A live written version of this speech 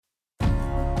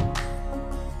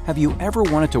Have you ever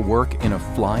wanted to work in a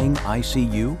flying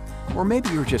ICU? Or maybe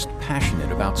you're just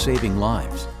passionate about saving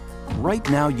lives. Right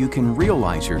now you can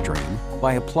realize your dream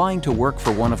by applying to work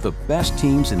for one of the best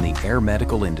teams in the air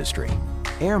medical industry.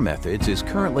 Air Methods is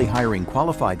currently hiring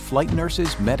qualified flight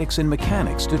nurses, medics, and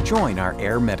mechanics to join our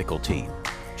air medical team.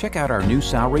 Check out our new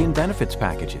salary and benefits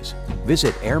packages.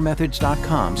 Visit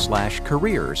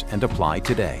airmethods.com/careers and apply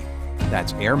today.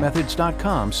 That's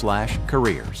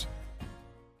airmethods.com/careers.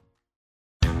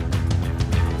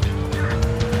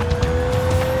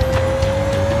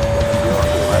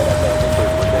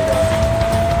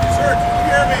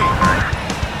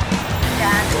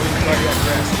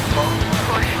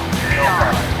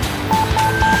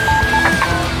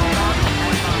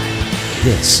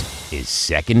 This is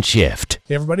Second Shift.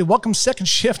 Hey everybody, welcome Second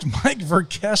Shift. Mike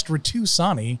Verkest, Ritu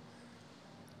Sani.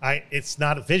 It's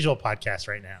not a visual podcast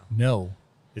right now. No,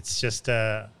 It's just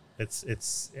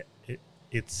it's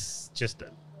just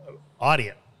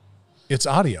audio. it's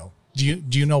audio. Do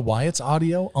you know why it's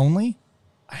audio only?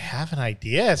 I have an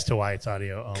idea as to why it's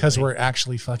audio only. Because we're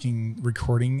actually fucking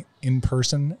recording in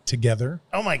person together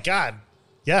Oh my god.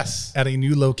 Yes. at a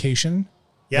new location.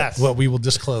 Yes. What we will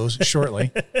disclose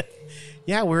shortly.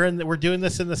 Yeah, we're doing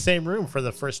this in the same room for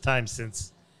the first time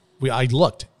since I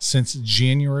looked since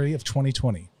January of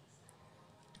 2020.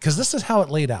 Because this is how it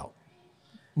laid out.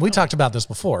 We talked about this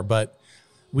before, but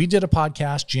we did a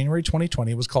podcast January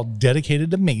 2020. It was called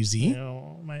Dedicated to Maisie.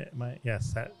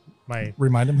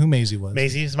 Remind him who Maisie was.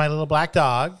 Maisie is my little black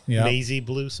dog. Yeah. Maisie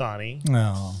Blue Sani,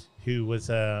 No. who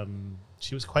was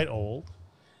she was quite old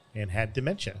and had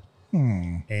dementia.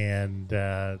 And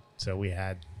so we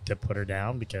had to put her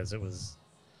down because it was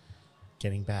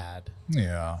getting bad.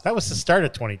 Yeah. That was the start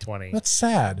of 2020. That's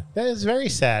sad. That is very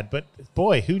sad. But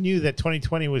boy, who knew that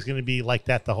 2020 was going to be like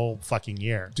that the whole fucking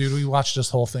year? Dude, we watched this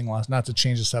whole thing not to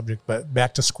change the subject, but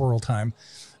back to squirrel time.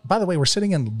 By the way, we're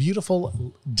sitting in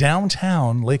beautiful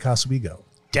downtown Lake Oswego.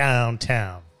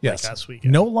 Downtown. Yes. Lake Oswego.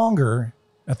 No longer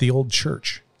at the old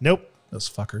church. Nope. Those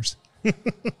fuckers.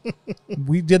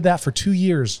 We did that for 2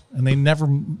 years, and they never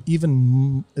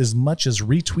even as much as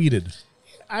retweeted.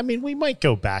 I mean, we might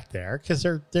go back there because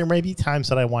there may be times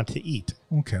that I want to eat.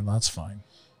 Okay, that's fine.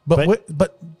 But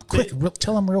quick,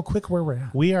 tell them real quick where we're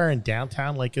at. We are in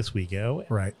downtown Lake Oswego.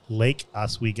 Right. Lake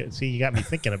Oswego. See, you got me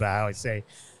thinking about how I say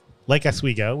Lake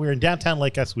Oswego. We're in downtown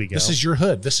Lake Oswego. This is your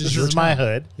hood. This is my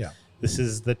hood. Yeah. This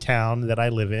is the town that I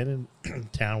live in,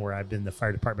 and town where I've been the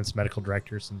fire department's medical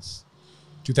director since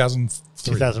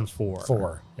 2004.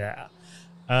 4. Yeah.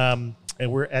 And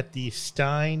we're at the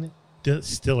Stein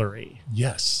Distillery.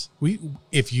 Yes.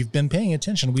 If you've been paying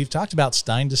attention, we've talked about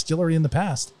Stein Distillery in the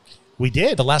past. We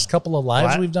did. The last couple of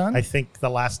lives we've done. I think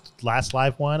the last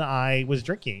live one I was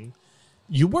drinking.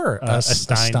 You were a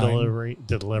Stein delivery.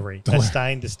 A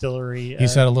Stein Distillery.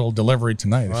 He's had a little delivery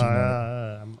tonight. If you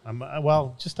know. I'm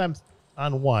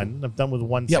on one. I'm done with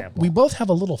one sample. We both have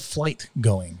a little flight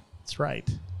going. That's right.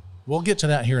 We'll get to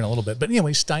that here in a little bit. But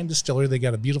anyway, Stein Distillery, they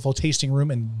got a beautiful tasting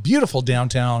room and beautiful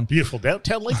downtown. Beautiful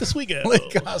downtown Lake Oswego.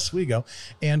 Lake Oswego.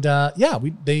 And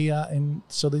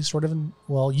so they sort of,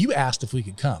 you asked if we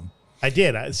could come. I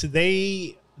did. So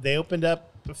they opened up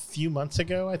a few months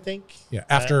ago, I think. Yeah,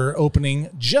 after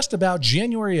opening just about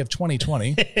January of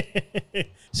 2020.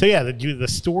 So yeah, the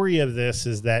story of this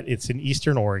is that it's in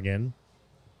Eastern Oregon.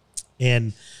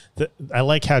 And I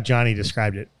like how Johnny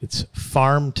described it. It's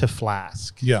farm to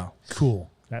flask. Yeah, cool.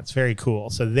 That's very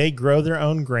cool. So they grow their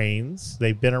own grains.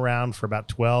 They've been around for about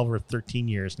 12 or 13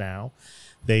 years now.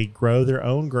 They grow their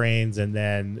own grains and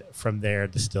then from there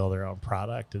distill their own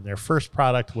product. And their first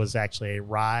product was actually a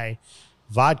rye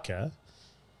vodka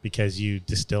because you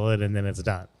distill it and then it's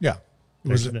done. Yeah.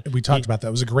 We talked about that.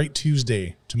 It was a great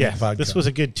Tuesday to make vodka. This was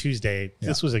a good Tuesday. Yeah.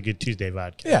 This was a good Tuesday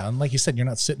vodka. Yeah, and like you said, you're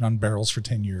not sitting on barrels for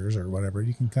 10 years or whatever.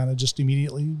 You can kind of just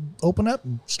immediately open up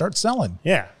and start selling.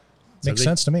 Yeah. Makes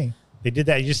sense to me. They did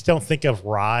that. You just don't think of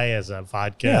rye as a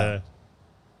vodka. Yeah.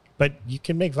 But you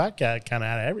can make vodka kind of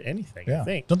out of anything, I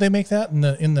think. Don't they make that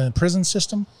in the prison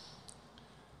system?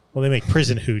 Well, they make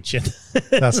prison hooch.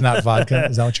 That's not vodka?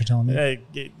 Is that what you're telling me?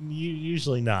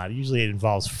 Usually not. Usually it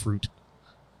involves fruit.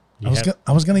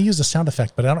 I was going to use a sound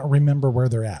effect, but I don't remember where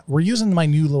they're at. We're using my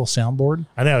new little soundboard.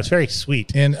 I know. It's very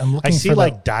sweet. And I'm looking I see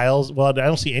like dials. Well, I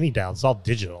don't see any dials. It's all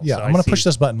digital. Yeah, so I'm going to push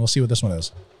this button. We'll see what this one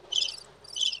is.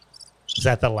 Is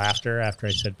that the laughter after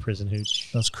I said prison hooch?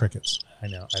 That's crickets. I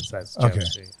know. That's okay.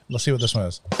 Let's see what this one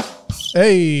is.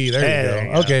 Hey, there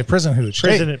you go. Okay, prison hooch.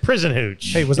 Prison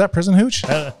hooch. Hey, was that prison hooch?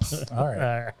 All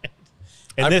right.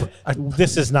 And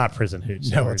this is not prison hooch.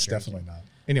 No, it's definitely not.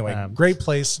 Anyway, great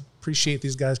place. appreciate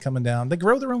these guys coming down. They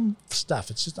grow their own stuff.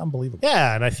 It's just unbelievable.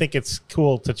 Yeah, and I think it's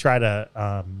cool to try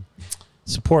to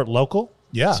support local.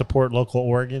 Yeah. Support local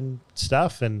Oregon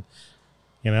stuff, and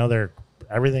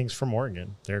everything's from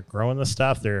Oregon. They're growing the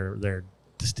stuff. They're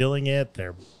distilling it.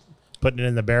 They're putting it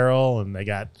in the barrel, and they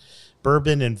got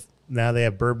bourbon, and now they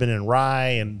have bourbon and rye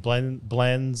and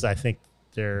blends. I think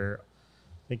they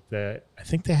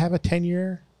have a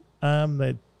 10-year.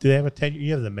 Do they have a 10-year?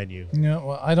 You have the menu.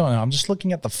 Well, I don't know. I'm just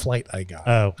looking at the flight I got.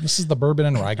 Oh, this is the bourbon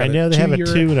and rye. I know they have a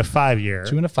 2 and a 5 year.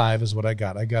 2 and a 5 is what I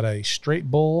got. I got a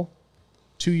straight bull,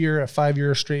 2-year, a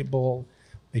 5-year straight bull,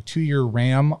 a 2-year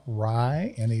Ram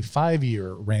rye, and a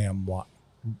 5-year Ram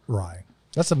rye.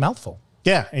 That's a mouthful.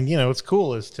 Yeah, and what's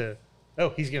cool is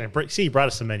he's gonna he brought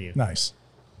us a menu. Nice.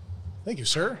 Thank you,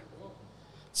 sir.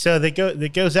 So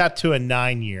that goes out to a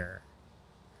 9-year.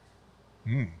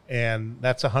 And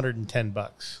that's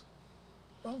 $110.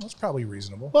 Well, that's probably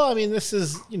reasonable. Well, I mean, this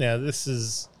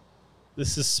is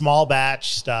small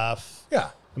batch stuff. Yeah.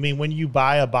 I mean, when you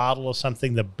buy a bottle of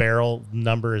something, the barrel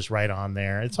number is right on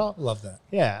there. It's all Love that.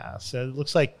 Yeah. So it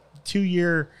looks like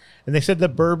 2-year, and they said the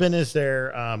bourbon is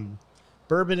their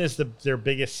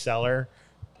biggest seller,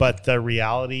 but the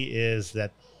reality is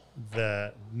that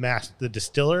the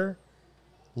distiller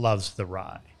loves the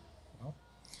rye. Well,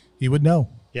 he would know.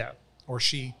 Yeah. Or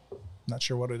she. Not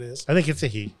sure what it is. I think it's a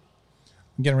he.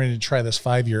 I'm getting ready to try this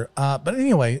 5-year. But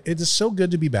anyway, it is so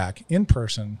good to be back in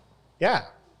person Yeah.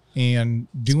 and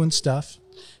doing stuff.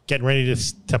 Getting ready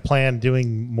to plan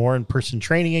doing more in-person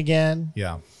training again.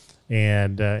 Yeah.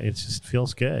 And it just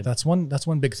feels good. That's one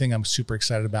big thing I'm super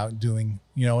excited about doing.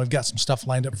 I've got some stuff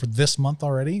lined up for this month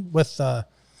already with a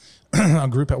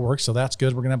group at work, so that's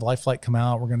good. We're going to have Life Flight come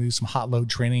out. We're going to do some hot load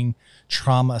training,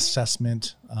 trauma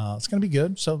assessment. It's going to be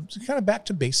good. So it's kind of back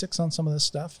to basics on some of this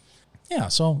stuff. Yeah,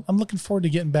 so I'm looking forward to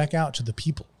getting back out to the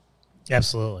people.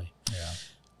 Absolutely. Yeah.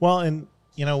 Well, and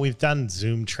we've done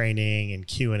Zoom training and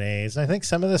Q&As. I think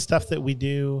some of the stuff that we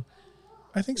do,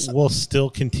 I think so. will still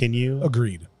continue.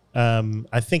 Agreed.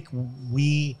 I think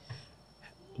we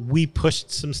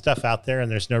pushed some stuff out there,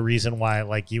 and there's no reason why,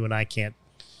 like, you and I can't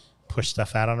push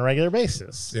stuff out on a regular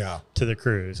basis. Yeah. To the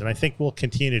crews, and I think we'll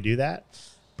continue to do that.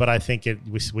 But I think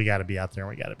we got to be out there,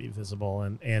 and we got to be visible,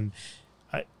 and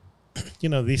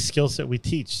these skills that we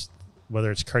teach,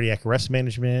 whether it's cardiac arrest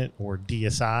management or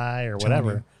DSI or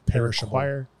whatever, they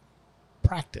require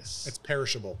practice. It's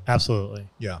perishable. Absolutely.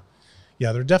 Yeah.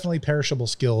 Yeah, they're definitely perishable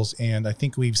skills, and I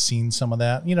think we've seen some of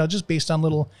that, just based on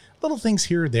little things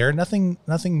here or there. Nothing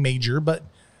major, but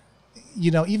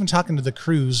even talking to the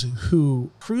crews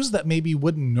that maybe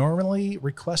wouldn't normally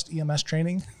request EMS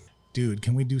training, dude,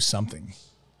 can we do something?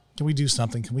 Can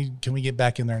we get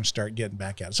back in there and start getting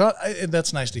back at it? So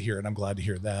that's nice to hear, and I'm glad to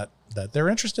hear that they're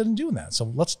interested in doing that.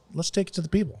 So let's take it to the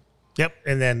people. Yep.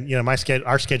 And then,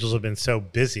 our schedules have been so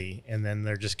busy, and then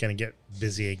they're just going to get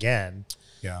busy again.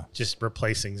 Yeah. Just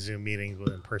replacing Zoom meetings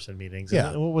with in-person meetings.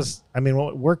 Yeah. And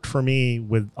what worked for me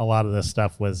with a lot of this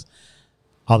stuff was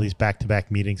all these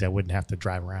back-to-back meetings. I wouldn't have to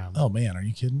drive around. Oh man, are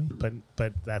you kidding me?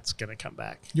 But that's going to come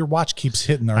back. Your watch keeps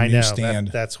hitting our I know. newsstand.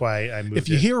 That's why I moved If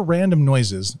you it. hear random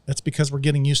noises, that's because we're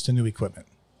getting used to new equipment.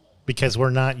 Because we're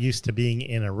not used to being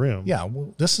in a room. Yeah,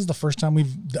 well, this is the first time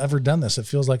we've ever done this. It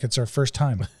feels like it's our first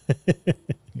time. But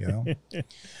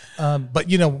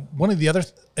one of the other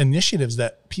initiatives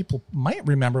that people might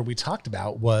remember we talked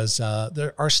about was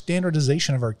our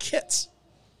standardization of our kits.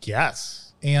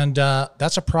 Yes. And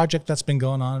that's a project that's been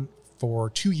going on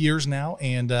for 2 years now.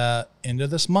 And end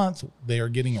of this month, they are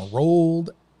getting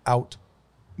rolled out,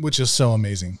 which is so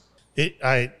amazing.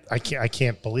 I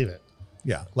can't believe it.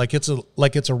 Yeah, like it's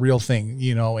a real thing,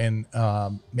 and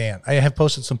man, I have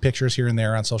posted some pictures here and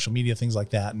there on social media, things like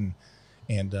that, and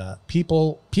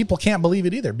people can't believe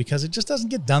it either, because it just doesn't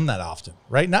get done that often,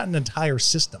 right? Not an entire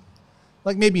system,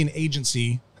 like maybe an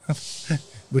agency,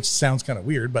 which sounds kind of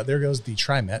weird, but there goes the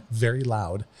TriMet, very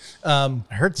loud. I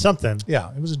heard something. Yeah,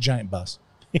 it was a giant bus.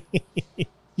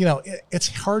 It's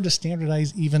hard to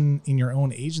standardize even in your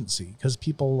own agency, because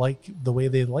people like the way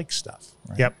they like stuff.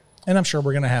 Right? Yep. And I'm sure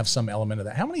we're going to have some element of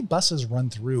that. How many buses run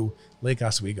through Lake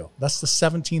Oswego? That's the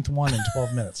 17th one in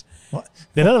 12 minutes. What?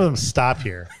 None of them stop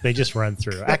here. They just run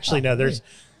through. Actually, no, there's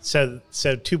so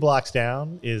 2 blocks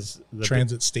down is the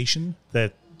transit station.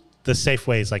 The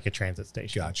Safeway is like a transit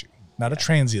station. Got you. Not a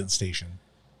transient station.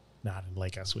 Not in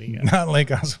Lake Oswego. Not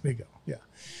Lake Oswego. Yeah.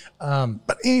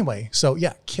 But anyway, so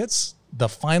yeah, kits, the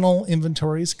final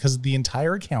inventories, because the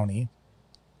entire county,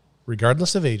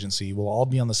 regardless of agency, will all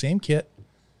be on the same kit,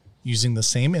 using the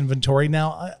same inventory.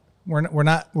 Now, we're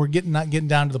not getting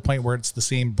down to the point where it's the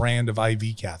same brand of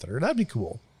IV catheter. That'd be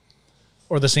cool,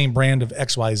 or the same brand of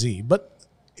XYZ. But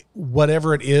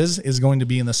whatever it is going to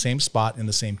be in the same spot in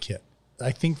the same kit.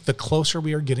 I think the closer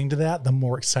we are getting to that, the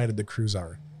more excited the crews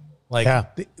are.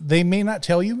 Like they may not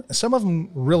tell you. Some of them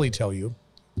really tell you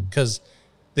because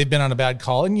they've been on a bad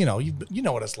call, and you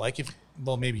know what it's like.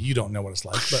 Well, maybe you don't know what it's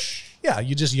like, but yeah,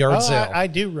 you just yard sale. I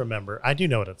do remember. I do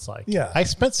know what it's like. Yeah, I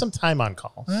spent some time on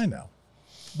calls. I know,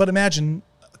 but imagine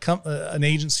an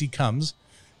agency comes.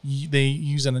 They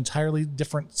use an entirely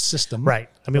different system, right?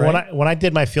 I mean, when I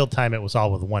did my field time, it was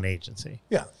all with one agency.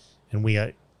 Yeah,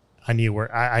 and I knew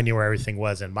where everything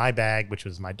was in my bag, which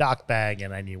was my dock bag,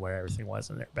 and I knew where everything was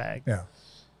in their bag.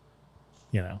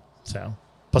 Yeah, so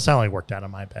plus I only worked out of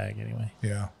my bag anyway.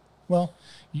 Yeah, well,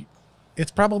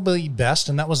 it's probably best,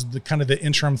 and that was the kind of the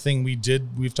interim thing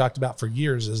we've talked about for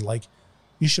years. Is like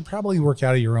you should probably work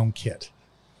out of your own kit.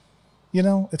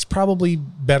 It's probably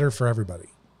better for everybody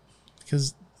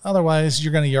because otherwise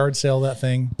you're going to yard sale that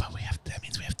thing. But that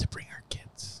means we have to bring our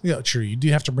kits. Yeah, true. You do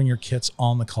have to bring your kits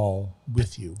on the call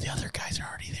with you. The other guys are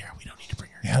already there. We don't need to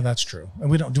bring our kits. Yeah, that's true.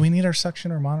 And do we need our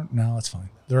suction or monitor? No, that's fine.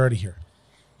 They're already here.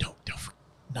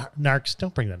 Narcs,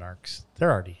 don't bring the narcs.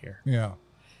 They're already here. Yeah.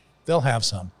 They'll have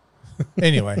some.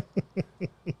 Anyway.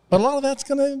 But a lot of that's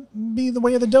going to be the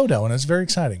way of the dodo, and it's very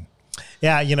exciting.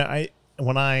 Yeah,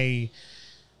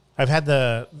 I've had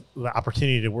the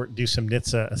opportunity to do some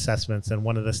NHTSA assessments, and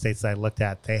one of the states that I looked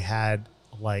at, they had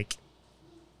like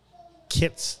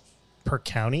kits per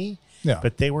county,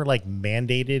 but they were like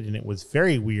mandated, and it was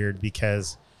very weird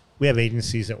because we have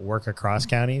agencies that work across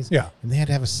counties, and they had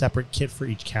to have a separate kit for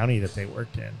each county that they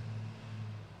worked in.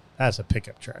 That's a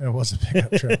pickup truck. It was a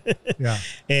pickup truck. Yeah.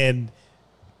 And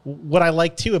what I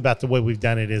like too about the way we've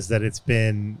done it is that it's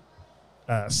been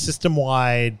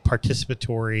system-wide,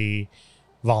 participatory,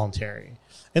 voluntary.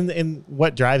 And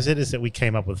what drives it is that we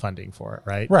came up with funding for it,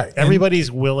 right? Right.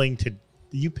 Everybody's willing to,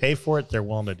 you pay for it, they're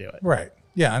willing to do it. Right.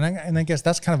 Yeah. And I guess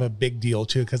that's kind of a big deal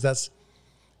too, because that's,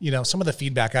 some of the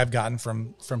feedback I've gotten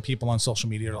from people on social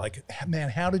media are like, man,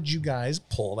 how did you guys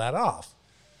pull that off?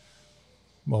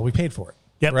 Well, we paid for it.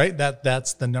 Yep. Right.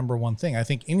 That's the number one thing. I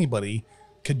think anybody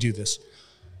could do this.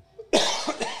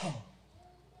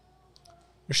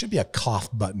 There should be a cough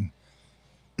button.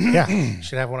 Yeah. You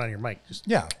should have one on your mic.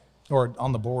 Or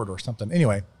on the board or something.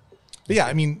 Anyway. But yeah,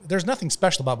 I mean, there's nothing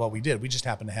special about what we did. We just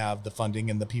happen to have the funding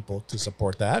and the people to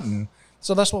support that. And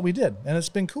so that's what we did. And it's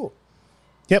been cool.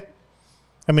 Yep.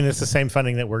 I mean, it's the same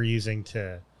funding that we're using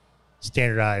to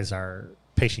standardize our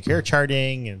patient care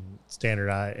charting and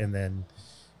standardize. And then,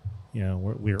 we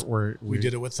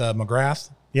did it with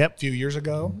McGrath. Yep. A few years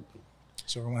ago.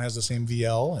 So everyone has the same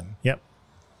VL. And yep.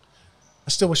 I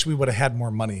still wish we would have had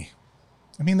more money.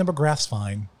 I mean, the McGrath's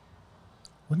fine.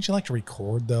 Wouldn't you like to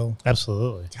record, though?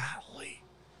 Absolutely. Golly.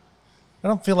 I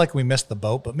don't feel like we missed the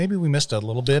boat, but maybe we missed a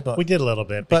little bit. But we did a little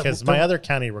bit because my other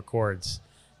county records,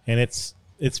 and it's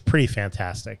pretty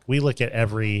fantastic. We look at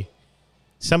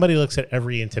somebody looks at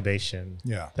every intubation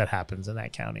that happens in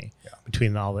that county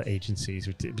between all the agencies,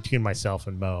 between myself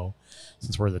and Mo,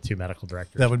 since we're the two medical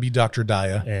directors. That would be Dr.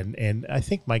 Daya. And I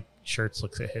think Mike Schertz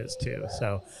looks at his too.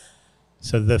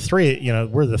 So the three,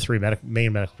 we're the three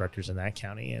main medical directors in that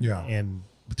county. And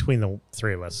between the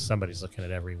three of us, somebody's looking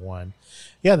at every one.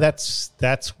 Yeah, that's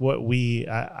what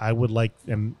I would like,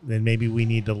 and maybe we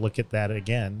need to look at that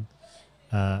again.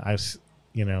 Maybe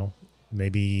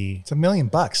it's $1 million.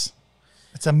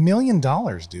 It's $1 million,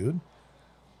 dude.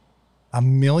 $1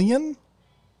 million?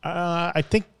 I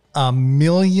think $1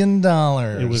 million.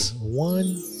 It was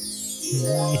 $1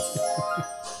 million.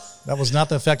 That was not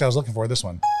the effect I was looking for. This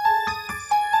one.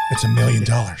 It's $1 million.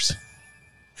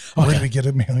 Where did we get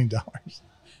 $1 million?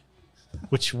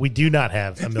 Which we do not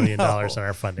have $1 million in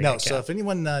our funding. No. account. So if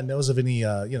anyone knows of any,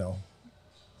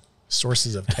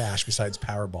 sources of cash besides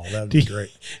Powerball, that would be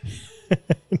great.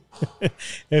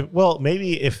 Well,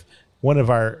 maybe if one of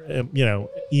our,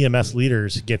 EMS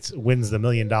leaders wins the $1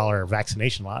 million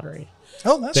vaccination lottery.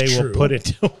 Oh, that's true. They will put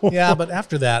it. Yeah, but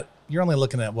after that, you're only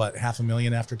looking at what,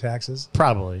 $500,000 after taxes?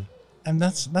 Probably. And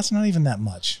that's not even that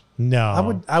much.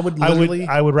 No, I would literally.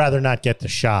 I would rather not get the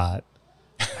shot.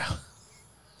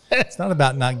 It's not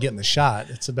about not getting the shot.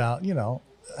 It's about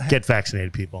get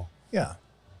vaccinated people. Yeah,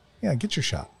 get your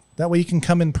shot. That way you can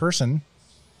come in person,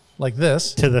 like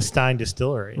this, to the Stein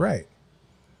Distillery. Right.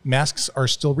 Masks are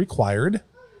still required,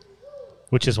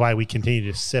 which is why we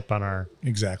continue to sip on our.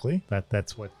 Exactly.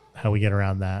 That's how we get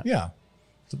around that. Yeah,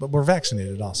 but we're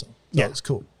vaccinated also. So it's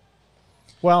cool.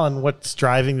 Well, and what's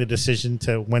driving the decision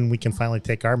to when we can finally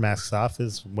take our masks off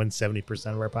is when 70%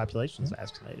 of our population is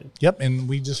vaccinated. Yep, and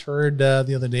we just heard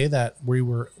the other day that we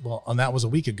were and that was a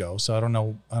week ago. So I don't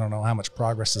know how much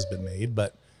progress has been made,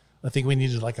 but I think we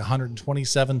needed like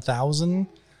 127,000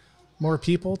 more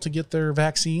people to get their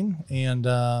vaccine. And,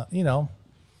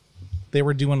 they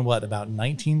were doing what, about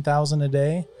 19,000 a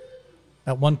day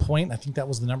at one point. I think that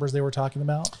was the numbers they were talking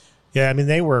about. Yeah, I mean,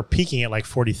 they were peaking at like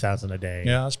 40,000 a day.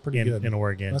 Yeah, that's pretty good in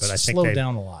Oregon. That's but I think slowed they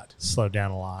down a lot. Slowed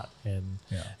down a lot. And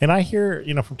Yeah. and I hear,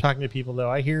 from talking to people, though,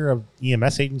 I hear of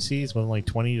EMS agencies with only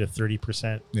 20 to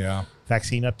 30% Yeah.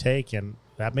 vaccine uptake, and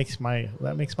that makes my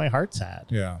heart sad.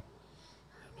 Yeah.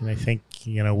 And I think,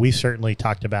 we certainly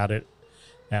talked about it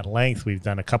at length. We've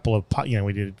done a couple of,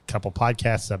 we did a couple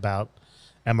podcasts about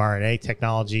mRNA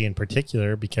technology in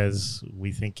particular because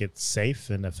we think it's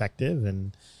safe and effective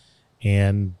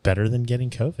and better than getting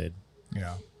COVID.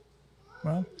 Yeah.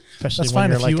 Well, especially that's when fine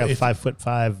you're if like you- a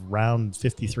 5'5", round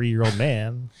 53-year-old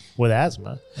man with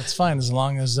asthma. that's fine as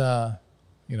long as,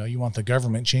 you want the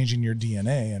government changing your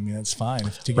DNA. I mean, it's fine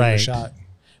to get Right. a shot.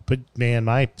 But man,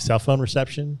 my cell phone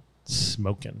reception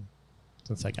smoking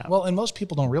since I got Well, and most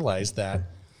people don't realize that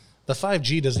the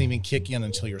 5G doesn't even kick in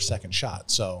until your second shot.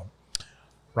 So,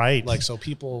 right. so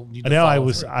people need I to know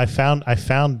follow through. I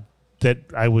found that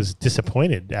I was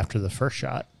disappointed after the first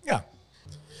shot. Yeah.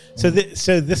 So this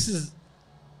is,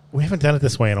 we haven't done it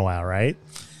this way in a while, right?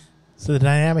 So the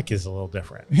dynamic is a little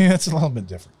different. Yeah, it's a little bit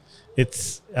different.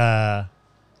 It's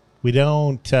we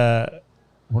don't we're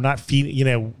not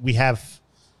feeding. We have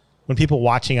when people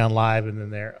watching on live and then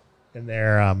they're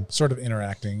Sort of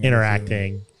interacting.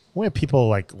 We have people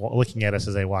like looking at us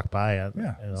as they walk by. Yeah,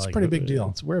 and it's a like, pretty big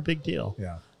deal. We're a big deal.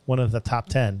 Yeah. One of the top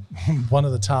 10. One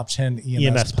of the top 10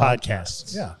 EMS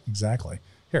podcasts. Yeah, exactly.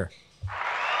 Here.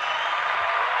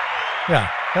 Yeah,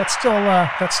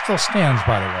 that still stands,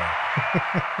 by the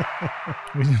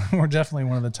way. We're definitely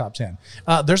one of the top 10.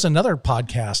 There's another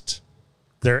podcast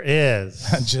There is.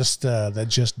 that just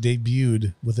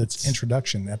debuted with its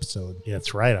introduction episode. Yeah,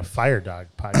 that's right. A Fire Dog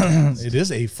podcast. It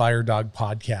is a Fire Dog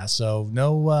podcast, so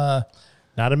no,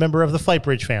 Not a member of the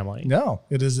Flightbridge family. no,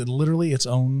 it is literally its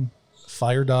own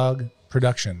Fire Dog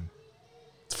production.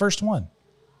 It's the first one.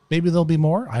 Maybe there'll be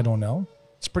more. I don't know.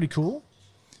 It's pretty cool.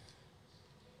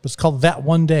 But it's called That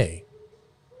One Day.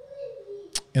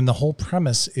 And the whole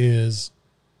premise is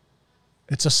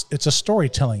it's a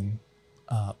storytelling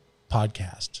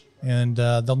podcast. And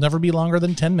they'll never be longer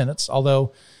than 10 minutes,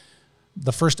 although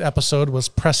the first episode was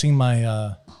pressing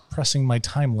my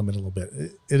time limit a little bit.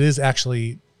 It is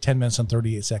actually 10 minutes and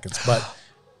 38 seconds. But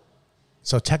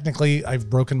so technically I've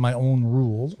broken my own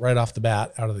rule right off the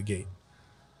bat out of the gate.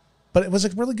 But it was a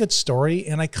really good story,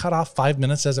 and I cut off 5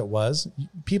 minutes as it was.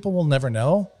 People will never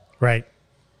know. Right.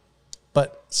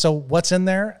 But so what's in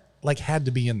there, had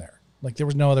to be in there. There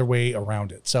was no other way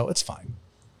around it. So it's fine.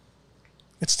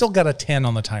 It's still got a 10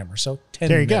 on the timer. So 10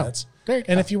 There you go. minutes. There you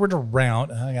And go. if you were to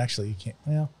round, actually you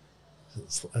can't,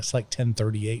 it's like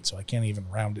 10:38, so I can't even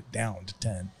round it down to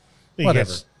 10. You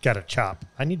Whatever. got to chop.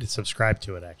 I need to subscribe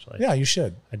to it, actually. Yeah, you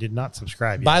should. I did not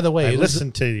subscribe yet. By the way, I it is-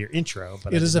 listened to your intro,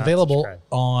 but I It did is not available subscribe.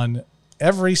 on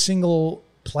every single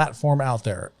platform out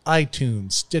there.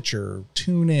 iTunes, Stitcher,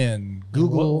 TuneIn,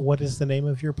 Google. What is the name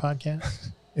of your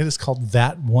podcast? It is called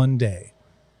That One Day.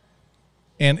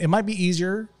 And it might be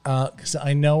easier because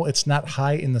I know it's not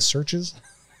high in the searches.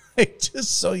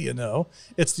 Just so you know,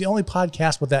 it's the only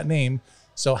podcast with that name.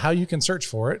 So how you can search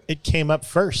for it. It came up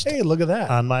first Hey, look at that.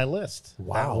 on my list.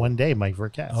 Wow. That One Day, Mike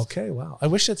Vercast. Okay, wow. I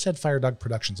wish it said Fire Dog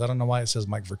Productions. I don't know why it says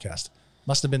Mike Vercast.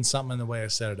 Must have been something in the way I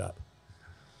set it up.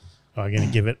 Oh, I'm going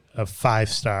to give it a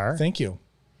 5-star. Thank you.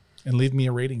 And leave me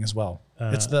a rating as well.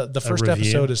 It's the a first review?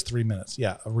 episode is 3 minutes.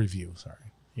 Yeah, a review. Sorry.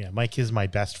 Yeah, Mike is my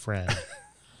best friend.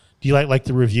 Do you like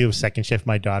the review of Second Shift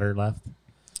my daughter left?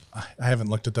 I haven't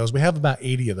looked at those. We have about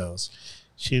 80 of those.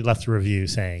 She left a review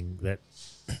saying that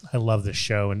I love this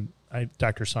show and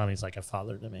Dr. Sani's like a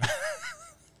father to me.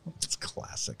 It's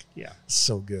classic. Yeah.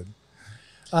 So good.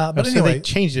 But So anyway, they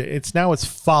changed it. It's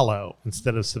follow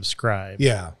instead of subscribe.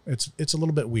 yeah, it's a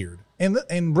little bit weird.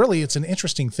 And really, it's an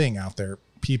interesting thing out there,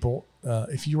 people.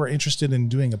 If you are interested in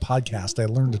doing a podcast, I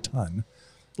learned a ton.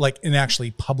 In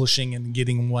actually publishing and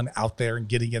getting one out there and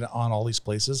getting it on all these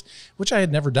places, which I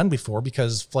had never done before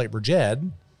because Flightbridge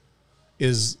Ed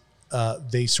is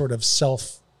they sort of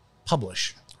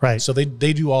self-publish. Right. So they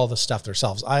do all the stuff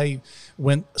themselves. I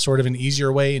went sort of an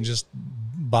easier way and just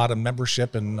bought a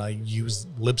membership and I used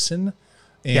Libsyn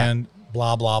and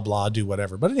blah, blah, blah, do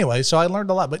whatever. But anyway, so I learned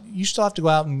a lot, but you still have to go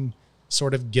out and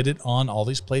sort of get it on all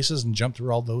these places and jump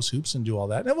through all those hoops and do all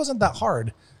that. And it wasn't that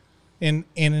hard. And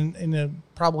in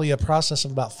probably a process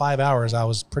of about 5 hours, I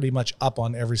was pretty much up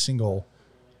on every single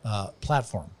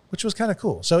platform, which was kind of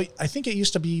cool. So I think it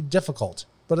used to be difficult,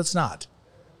 but it's not.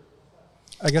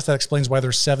 I guess that explains why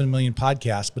there's 7 million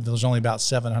podcasts, but there's only about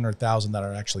 700,000 that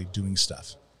are actually doing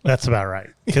stuff. That's about right.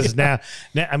 Because now,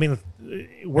 I mean,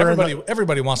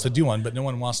 Everybody wants to do one, but no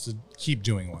one wants to keep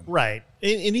doing one. right.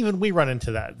 And even we run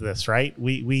into this, right?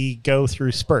 We go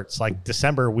through spurts. Like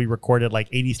December, we recorded like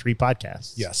 83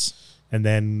 podcasts. Yes. And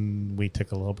then we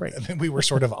took a little break. And then we were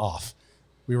sort of off.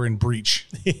 We were in breach.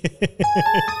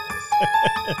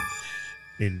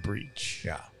 In breach.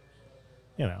 Yeah.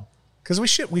 You know. Because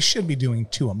we should be doing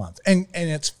 2 a month. And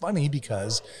it's funny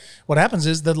because what happens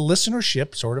is the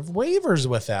listenership sort of wavers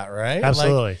with that, right?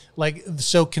 Absolutely.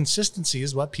 So consistency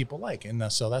is what people like.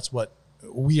 And so that's what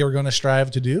we are going to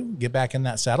strive to do, get back in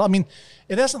that saddle. I mean,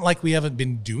 it isn't like we haven't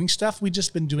been doing stuff. We've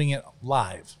just been doing it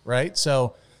live, right?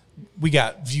 So we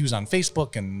got views on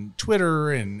Facebook and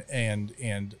Twitter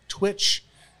and Twitch.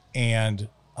 And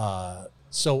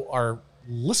so our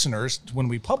listeners, when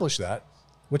we publish that,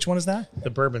 which one is that? The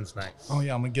bourbon's nice. Oh,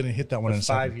 yeah, I'm going to hit that one in a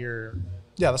second. 5-year.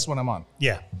 Yeah, that's the one I'm on.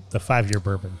 Yeah, the 5-year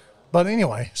bourbon. But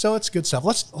anyway, so it's good stuff.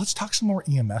 Let's talk some more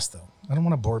EMS, though. I don't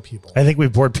want to bore people. I think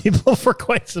we've bored people for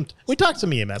quite some time. We talked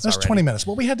some EMS That's already. 20 minutes.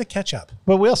 Well, we had to catch up.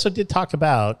 But we also did talk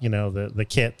about, the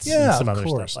kits and some other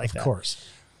stuff like that. Of course.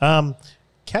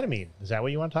 Ketamine, is that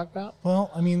what you want to talk about? Well,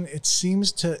 I mean, it's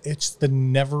the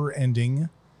never-ending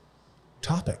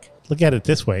topic. Look at it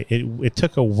this way. It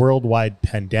took a worldwide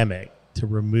pandemic to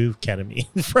remove ketamine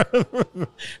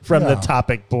from the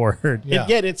topic board. Yeah. And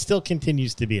yet it still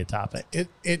continues to be a topic.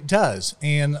 It does.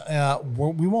 And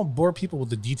we won't bore people with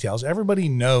the details. Everybody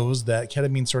knows that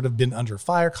ketamine's sort of been under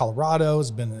fire. Colorado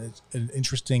has been an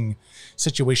interesting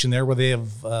situation there where they have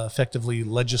effectively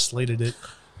legislated it.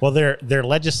 Well, they're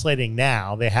legislating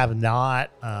now. They have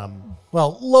not.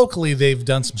 Well, locally, they've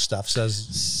done some stuff.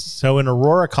 So in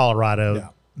Aurora, Colorado, Yeah.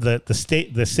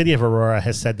 the city of Aurora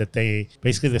has said that the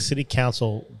city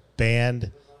council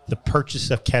banned the purchase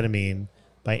of ketamine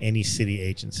by any city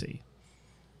agency.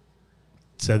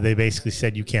 So they basically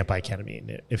said you can't buy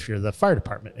ketamine if you're the fire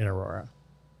department in Aurora.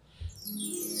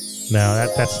 No,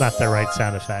 that's not the right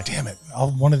sound effect. Damn it.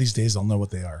 One of these days, I'll know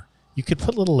what they are. You could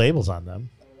put little labels on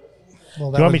them. Well,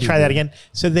 Do you want me to try that again?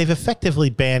 So they've effectively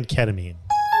banned ketamine.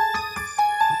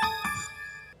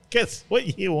 Guess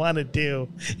what you want to do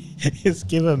is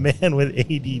give a man with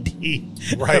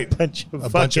ADD Right. a bunch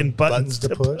of buttons buttons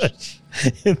to push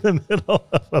in the middle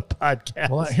of a podcast.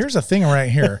 Well, here's a thing right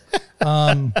here.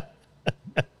 They're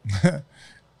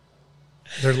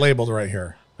labeled right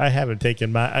here. I haven't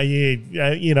taken I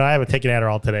haven't taken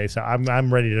Adderall today, so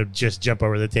I'm ready to just jump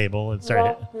over the table and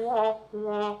start it.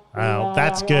 Oh,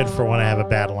 that's good for when I have a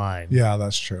bad line. Yeah,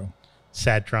 that's true.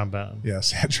 Sad trombone. Yeah,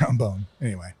 sad trombone.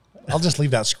 Anyway, I'll just leave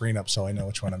that screen up so I know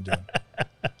which one I'm doing.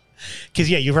 Because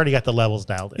you've already got the levels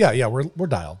dialed in. Yeah, we're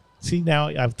dialed. See, now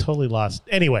I've totally lost.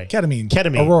 Anyway, Ketamine.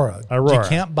 Aurora. You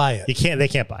can't buy it. They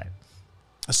can't buy it.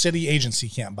 A city agency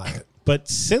can't buy it. But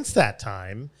since that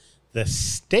time, the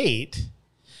state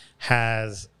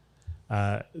has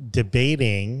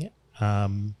debating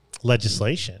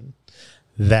legislation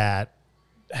that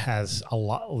has a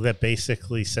lot that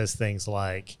basically says things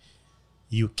like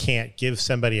you can't give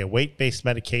somebody a weight-based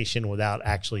medication without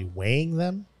actually weighing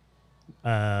them.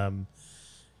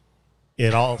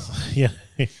 It all,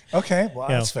 Okay, well,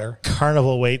 that's fair.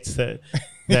 Carnival weights that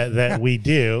we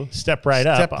do. Step right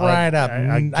up. Step right up.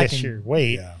 I guess your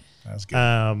weight. Yeah, that's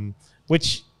good.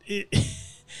 Which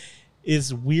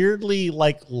is weirdly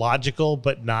logical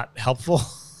but not helpful.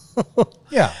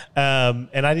 Yeah.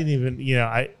 And I didn't even,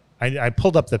 I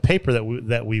pulled up the paper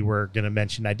that we were going to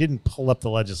mention. I didn't pull up the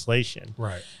legislation.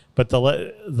 Right. But they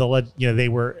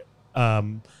were,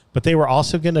 but they were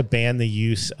also going to ban the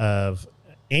use of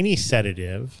any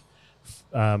sedative.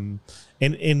 And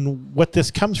what this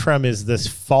comes from is this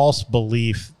false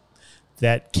belief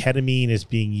that ketamine is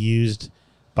being used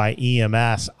by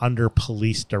EMS under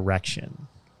police direction.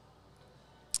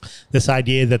 This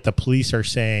idea that the police are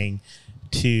saying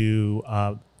to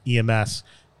EMS,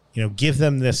 give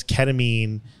them this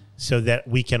ketamine so that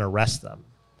we can arrest them,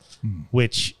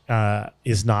 which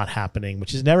is not happening,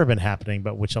 which has never been happening,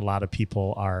 but which a lot of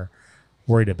people are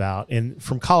worried about. And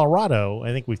from Colorado, I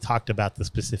think we've talked about the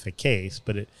specific case,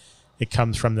 but it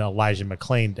comes from the Elijah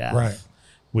McClain death, Right.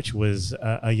 which was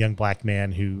a young black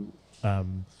man who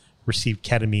received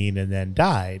ketamine and then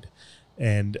died.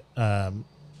 And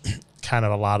kind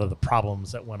of a lot of the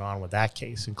problems that went on with that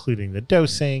case, including the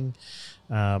dosing,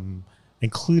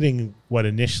 including what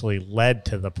initially led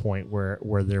to the point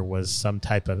where there was some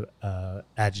type of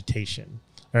agitation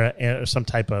or some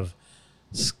type of,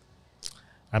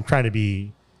 I'm trying to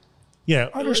be,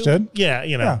 Understood.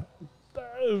 The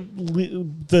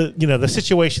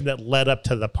situation that led up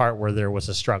to the part where there was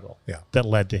a struggle that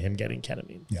led to him getting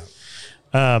ketamine. Yeah.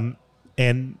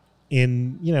 And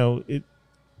in,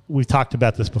 we've talked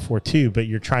about this before too, but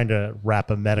you're trying to wrap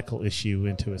a medical issue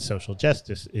into a social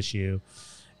justice issue,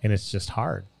 and it's just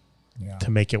hard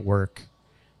to make it work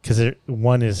because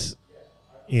one is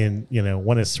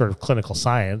sort of clinical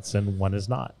science and one is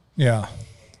not. Yeah.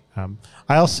 One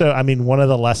of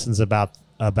the lessons about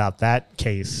that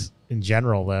case in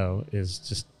general, though, is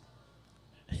just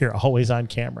you're always on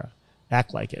camera.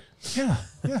 Act like it. Yeah.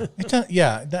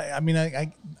 Yeah.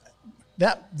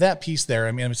 That piece there,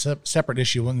 it's a separate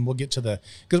issue, and we'll get to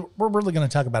because we're really going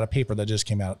to talk about a paper that just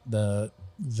came out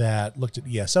that looked at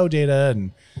ESO data,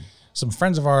 and some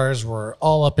friends of ours were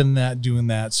all up in that, doing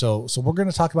that. So we're going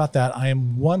to talk about that. I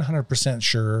am 100%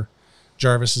 sure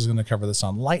Jarvis is going to cover this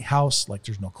on Lighthouse. Like,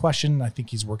 there's no question. I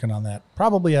think he's working on that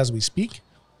probably as we speak.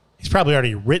 He's probably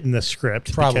already written the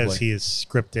script Probably. because he is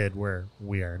scripted where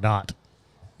we are not.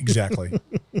 Exactly.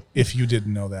 If you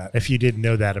didn't know that. If you didn't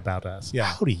know that about us. Yeah.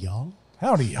 Howdy, y'all.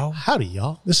 Howdy, y'all. Howdy,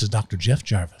 y'all. This is Dr. Jeff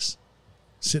Jarvis,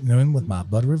 sitting in with my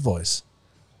buttery voice.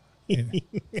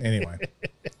 Anyway.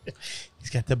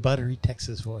 He's got the buttery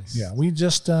Texas voice. Yeah, we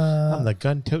just... I'm the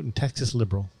gun-toting Texas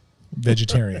liberal.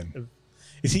 Vegetarian.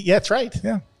 Is he? Yeah, that's right.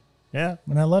 Yeah, Yeah.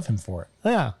 and I love him for it.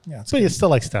 Yeah. Yeah, it's But he good. still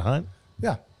likes to hunt.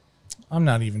 Yeah. I'm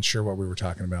not even sure what we were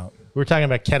talking about. We were talking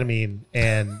about ketamine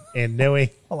and knowing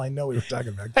Well, I know we were talking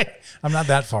about. I'm not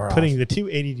that far putting off. the two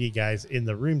ADD guys in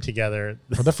the room together.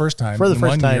 For the first time, For the in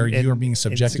first 1 time year, in- you are being in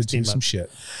subjected 16 to some months.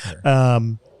 shit.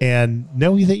 And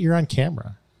knowing that you're on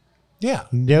camera. Yeah.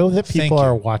 Know that Thank people you.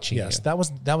 are watching Yes, you. that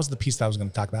was the piece that I was going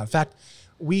to talk about. In fact,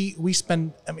 we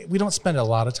don't spend a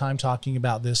lot of time talking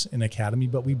about this in Academy,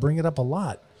 but we bring it up a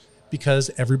lot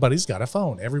because everybody's got a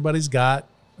phone. Everybody's got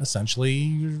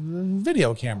essentially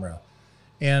video camera.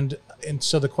 And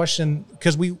so the question,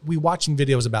 because we watch some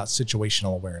videos about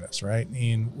situational awareness, right?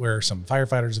 And where some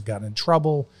firefighters have gotten in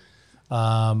trouble,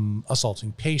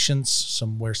 assaulting patients,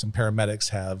 where some paramedics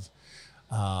have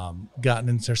gotten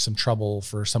into some trouble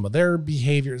for some of their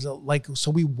behaviors.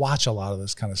 So we watch a lot of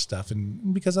this kind of stuff,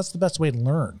 and because that's the best way to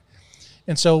learn.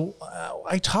 And so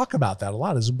I talk about that a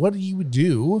lot, is what do you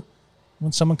do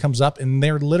when someone comes up and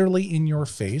they're literally in your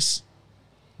face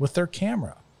with their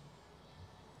camera?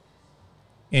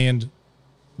 And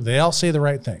they all say the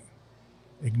right thing.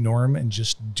 Ignore them and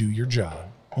just do your job.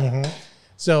 Mm-hmm.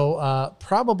 So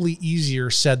probably easier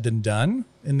said than done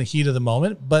in the heat of the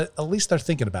moment, but at least they're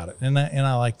thinking about it. And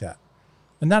I like that.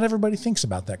 And not everybody thinks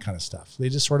about that kind of stuff. They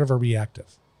just sort of are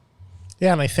reactive.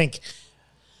 Yeah, and I think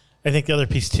the other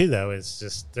piece too, though, is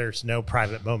just there's no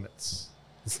private moments.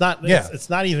 It's not. Yeah. It's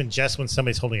not even just when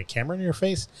somebody's holding a camera in your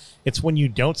face. It's when you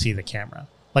don't see the camera.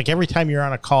 Like every time you're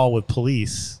on a call with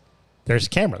police, there's a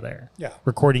camera there,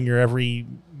 recording your every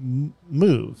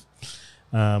move.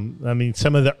 Some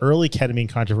of the early ketamine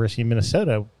controversy in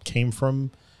Minnesota came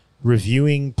from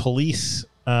reviewing police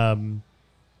body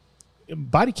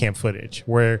cam footage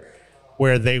where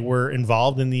they were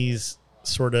involved in these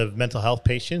sort of mental health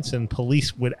patients, and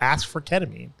police would ask for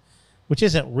ketamine, which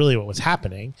isn't really what was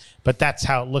happening, but that's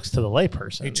how it looks to the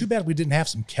layperson. Hey, too bad we didn't have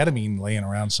some ketamine laying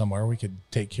around somewhere. We could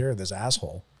take care of this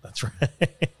asshole. That's right.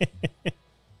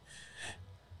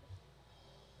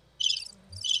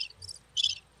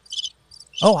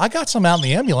 Oh, I got some out in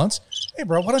the ambulance. Hey,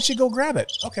 bro, why don't you go grab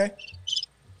it? Okay.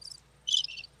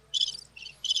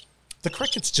 The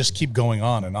crickets just keep going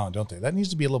on and on, don't they? That needs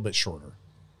to be a little bit shorter.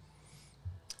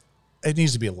 It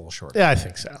needs to be a little shorter. Yeah, I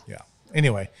think so. Yeah.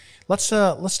 Anyway, let's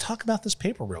talk about this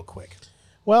paper real quick.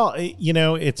 Well,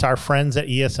 it's our friends at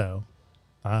ESO,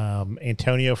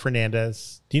 Antonio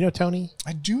Fernandez. Do you know Tony?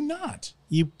 I do not.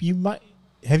 You might.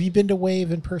 Have you been to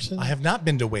WAVE in person? I have not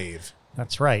been to WAVE.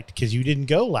 That's right, because you didn't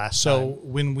go last time. So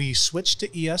when we switched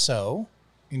to ESO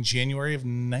in January of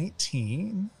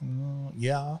 19,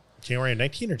 January of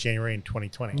 19 or January in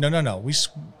 2020? No. it was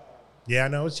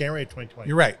January of 2020.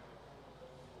 You're right.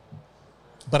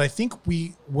 But I think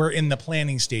we were in the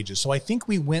planning stages. So I think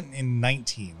we went in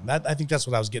 19. I think that's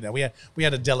what I was getting at. We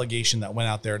had a delegation that went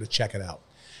out there to check it out.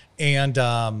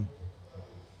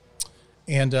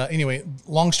 And anyway,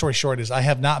 long story short is I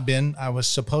have not been. I was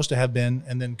supposed to have been,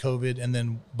 and then COVID, and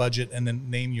then budget, and then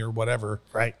name your whatever.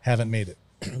 Right. Haven't made it,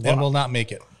 and will not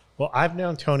make it. Well, I've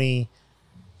known Tony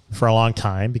for a long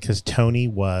time because Tony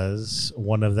was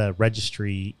one of the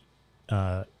registry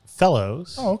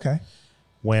fellows. Oh, okay.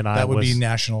 That would be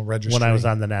National Registry. When I was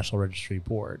on the National Registry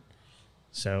Board.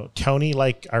 So Tony,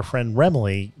 like our friend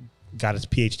Remley, got his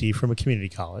PhD from a community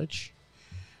college.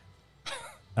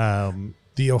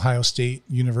 The Ohio State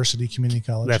University Community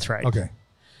College. That's right. Okay.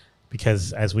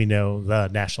 Because as we know, the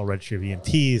National Registry of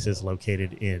EMTs is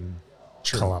located in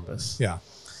Columbus. Yeah.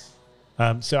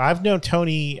 So I've known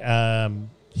Tony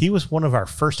He was one of our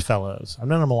first fellows. I've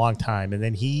known him a long time. And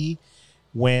then he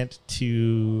went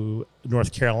to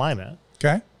North Carolina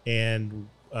Okay. and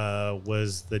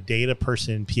was the data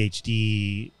person,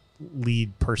 PhD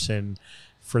lead person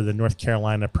for the North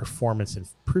Carolina Performance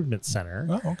Improvement Center,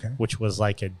 Oh, okay. which was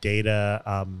like a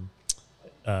data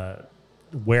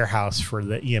warehouse for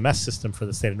the EMS system for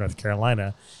the state of North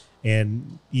Carolina.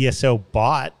 And ESO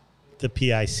bought the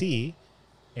PIC,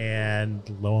 and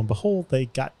lo and behold, they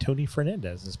got Tony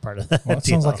Fernandez as part of that. Well, that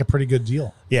sounds like a pretty good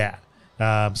deal. Yeah.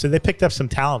 So they picked up some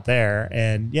talent there.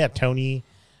 And yeah,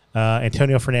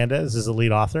 Antonio Fernandez is the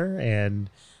lead author. And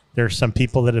there's some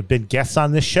people that have been guests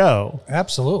on this show,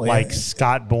 Absolutely. like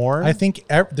Scott Bourne. I think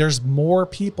there's more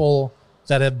people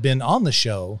that have been on the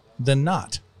show than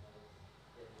not.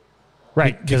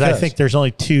 Right. Because I think there's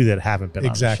only two that haven't been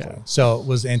Exactly. on the show. So it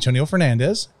was Antonio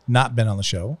Fernandez, not been on the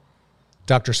show.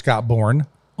 Dr. Scott Bourne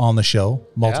on the show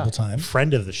multiple Yeah. times.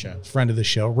 Friend of the show. Friend of the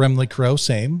show. Remley Crow,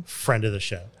 same. Friend of the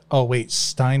show. Oh, wait.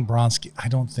 Stein Bronsky. I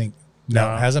don't think.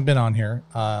 No, No. hasn't been on here.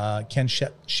 Ken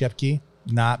Shepke,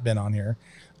 not been on here.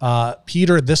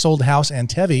 Peter, This Old House, and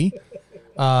Tevi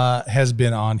has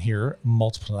been on here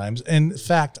multiple times. In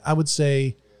fact, I would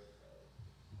say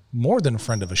more than a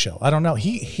friend of a show. I don't know.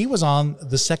 He was on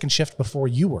the second shift before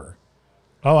you were.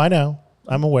 Oh, I know.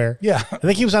 I'm aware. Yeah. I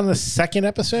think he was on the second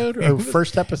episode or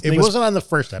first episode. He wasn't on the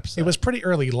first episode. It was pretty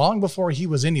early, long before he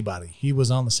was anybody. He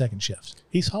was on the second shift.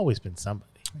 He's always been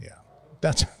somebody. Yeah.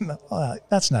 That's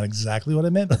not exactly what I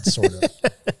meant, but sort of.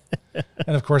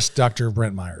 And of course, Dr.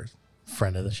 Brent Myers,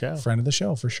 Friend of the show. friend of the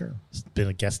show for sure. Been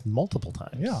a guest multiple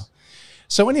times. Yeah.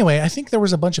 So anyway, I think there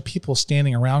was a bunch of people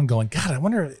standing around going, God, I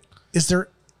wonder, is there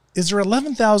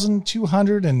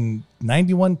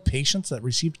 11,291 patients that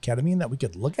received ketamine that we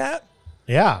could look at?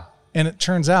 Yeah. And it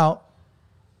turns out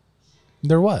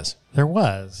there was. There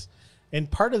was.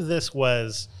 And part of this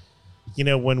was,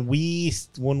 when we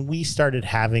started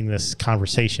having this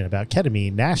conversation about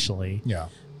ketamine nationally, Yeah.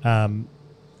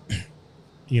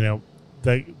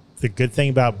 the good thing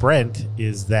about Brent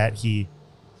is that he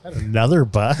had another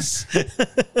bus. It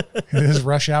is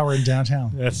rush hour in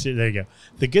downtown. There you go.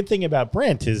 The good thing about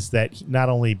Brent is that not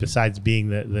only besides being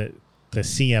the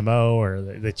CMO or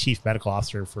the chief medical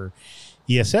officer for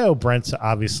ESO, Brent's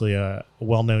obviously a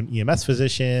well-known EMS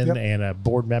physician Yep. and a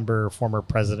board member, former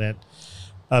president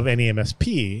of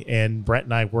NAMSP. And Brent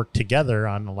and I worked together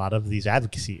on a lot of these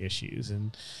advocacy issues.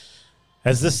 And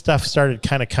as this stuff started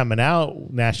kind of coming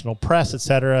out, national press, et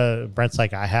cetera, Brent's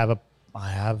like, I have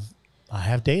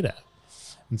data.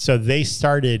 And so they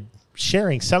started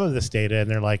sharing some of this data, and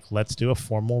they're like, let's do a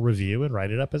formal review and write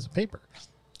it up as a paper.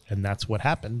 And that's what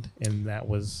happened. And that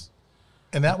was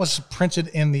printed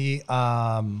in the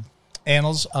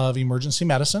Annals of Emergency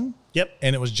Medicine. Yep.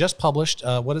 And it was just published.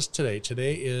 What is today?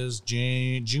 Today is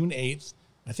June 8th.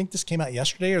 I think this came out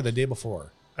yesterday or the day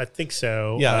before. I think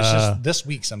so. Yeah, it's just this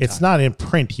week sometime. It's not in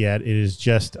print yet. It is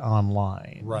just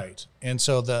online. Right. And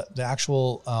so the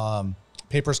actual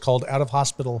paper is called Out of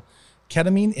Hospital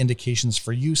Ketamine Indications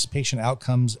for Use, Patient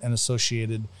Outcomes, and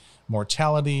Associated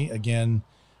Mortality. Again,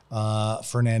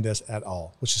 Fernandez et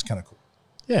al., which is kind of cool.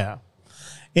 Yeah.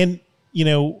 And,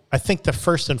 I think the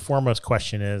first and foremost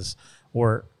question is,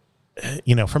 from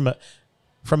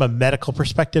a medical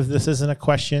perspective, this isn't a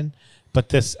question. But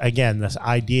this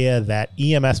idea that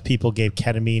EMS people gave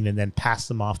ketamine and then passed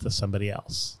them off to somebody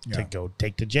else to go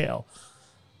take to jail,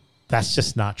 that's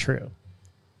just not true.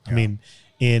 Yeah. I mean,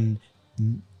 in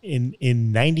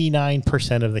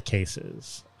 99% of the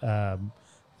cases,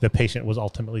 the patient was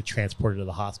ultimately transported to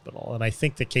the hospital. And I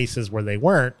think the cases where they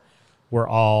weren't were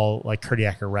all like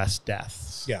cardiac arrest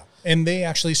deaths. Yeah. And they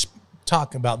actually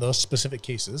talk about those specific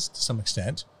cases to some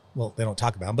extent. Well, they don't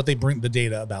talk about them, but they bring the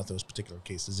data about those particular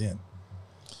cases in.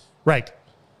 Right.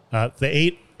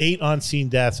 The eight on-scene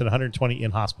deaths and 120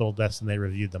 in-hospital deaths, and they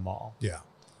reviewed them all. Yeah.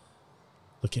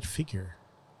 Look at figure.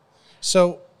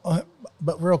 So,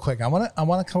 but real quick, I want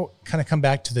to kind of come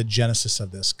back to the genesis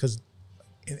of this, because,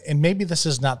 and maybe this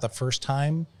is not the first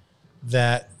time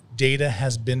that data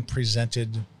has been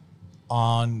presented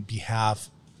on behalf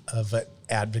of an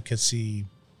advocacy.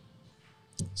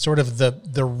 Sort of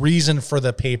the reason for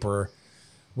the paper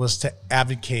was to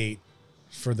advocate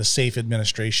for the safe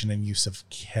administration and use of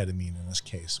ketamine in this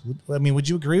case. Would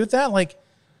you agree with that? Like,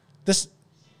 this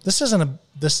isn't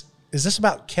is this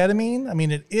about ketamine? I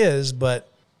mean, it is, but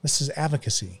this is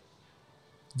advocacy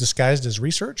disguised as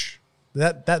research.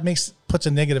 That puts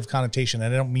a negative connotation,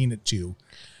 and I don't mean it to.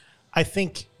 I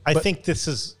think this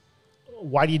is,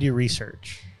 why do you do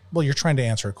research? Well, you're trying to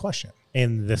answer a question.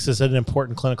 And this is an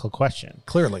important clinical question.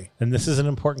 Clearly. And this is an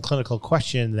important clinical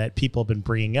question that people have been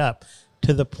bringing up.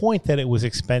 to the point that it was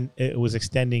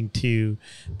extending to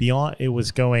beyond. It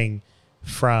was going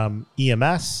from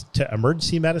EMS to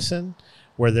emergency medicine,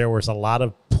 where there was a lot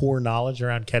of poor knowledge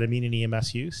around ketamine and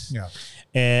EMS use. Yeah.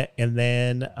 And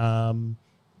then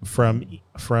from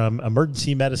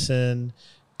emergency medicine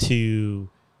to,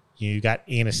 you got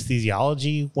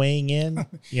anesthesiology weighing in,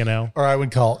 Or I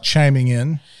would call it chiming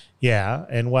in. Yeah.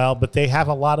 And but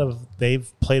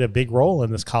they've played a big role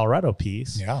in this Colorado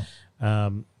piece. Yeah.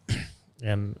 And,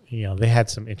 they had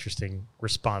some interesting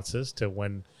responses to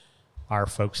when our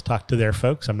folks talked to their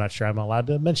folks. I'm not sure I'm allowed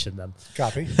to mention them.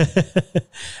 Copy.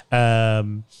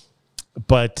 And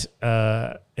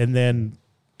then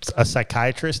a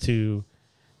psychiatrist who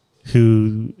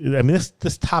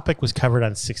this topic was covered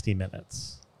on 60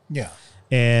 Minutes. Yeah.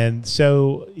 And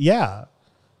so,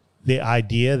 the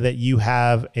idea that you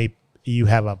have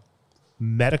a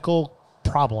medical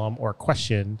problem or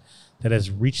question that has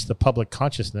reached the public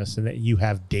consciousness, and that you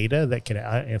have data that can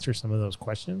answer some of those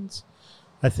questions,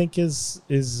 I think does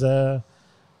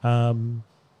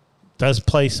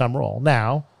play some role.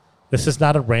 Now, this is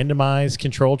not a randomized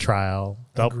controlled trial,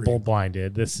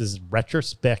 double-blinded. This is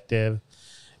retrospective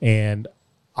and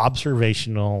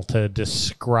observational to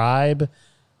describe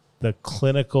the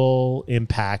clinical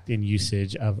impact and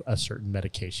usage of a certain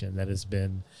medication that has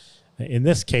been, in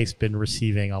this case, been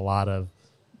receiving a lot of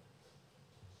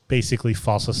basically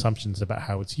false assumptions about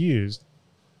how it's used.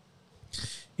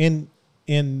 And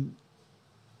to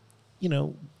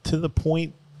the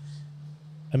point,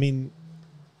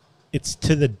 it's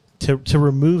to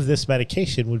remove this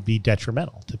medication would be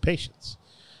detrimental to patients.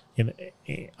 And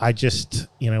I just,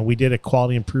 we did a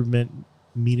quality improvement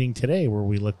meeting today where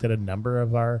we looked at a number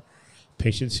of our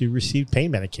patients who received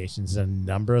pain medications. A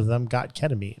number of them got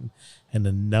ketamine, and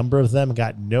a number of them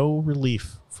got no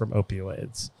relief from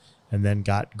opioids, and then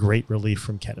got great relief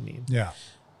from ketamine. Yeah.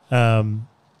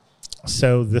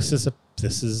 So this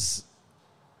is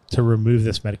to remove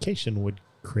this medication would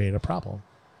create a problem.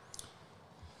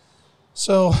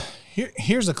 So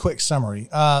here's a quick summary.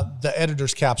 The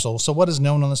editor's capsule. So what is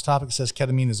known on this topic says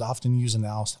ketamine is often used in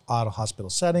an out-of-hospital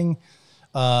setting.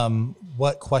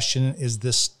 What question is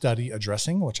this study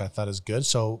addressing, which I thought is good.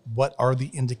 So what are the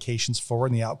indications for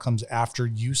and the outcomes after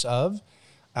use of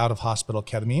out-of-hospital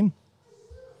ketamine?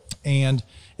 And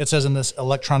it says in this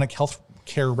electronic health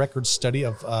care record study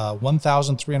of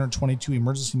 1,322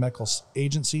 emergency medical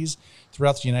agencies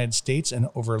throughout the United States and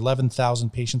over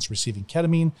 11,000 patients receiving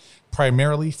ketamine,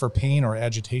 primarily for pain or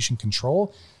agitation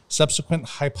control. Subsequent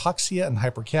hypoxia and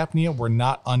hypercapnia were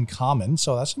not uncommon,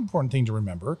 so that's an important thing to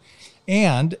remember.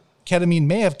 And ketamine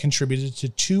may have contributed to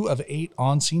 2 of 8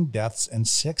 on-scene deaths and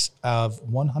 6 of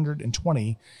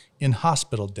 120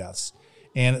 in-hospital deaths.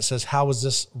 And it says, how is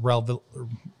this relevant?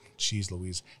 Jeez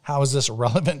Louise. How is this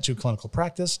relevant to clinical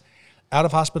practice?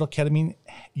 Out-of-hospital ketamine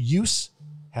use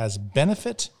has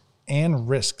benefit and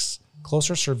risks.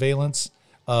 Closer surveillance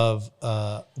of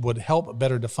would help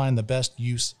better define the best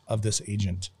use of this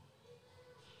agent.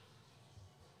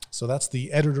 So that's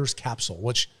the editor's capsule,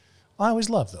 which I always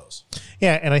love those.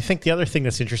 Yeah, and I think the other thing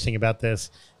that's interesting about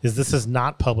this is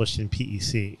not published in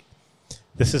PEC.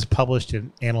 This is published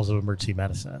in Annals of Emergency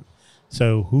Medicine.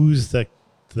 So who's the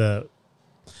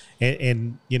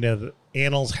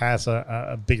Annals has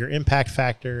a bigger impact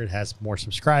factor. It has more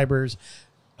subscribers.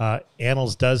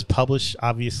 Annals does publish,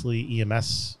 obviously,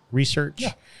 EMS research.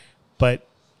 Yeah. But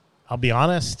I'll be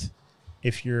honest,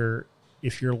 if you're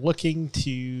looking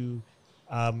to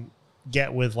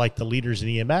get with like the leaders in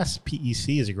EMS,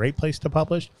 PEC is a great place to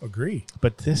publish. Agree.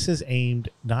 But this is aimed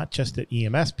not just at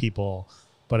EMS people,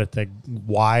 but at the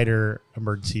wider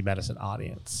emergency medicine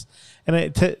audience.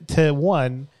 And to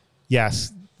one,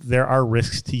 yes, there are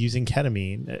risks to using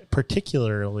ketamine,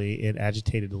 particularly in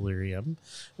agitated delirium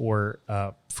or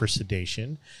for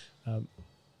sedation.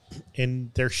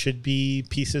 And there should be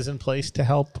pieces in place to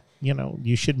help,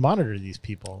 you should monitor these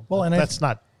people. Well, and that's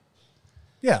not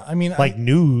news.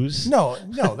 news.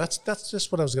 No, that's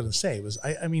just what I was going to say was,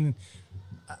 I mean,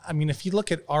 if you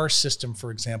look at our system, for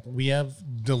example, we have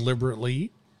deliberately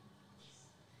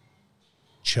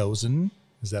chosen,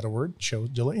 is that a word?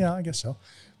 Yeah, I guess so.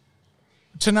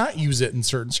 To not use it in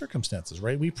certain circumstances,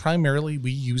 right? We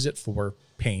use it for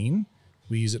pain.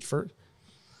 We use it for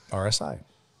RSI.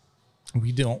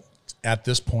 We don't, at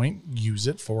this point, use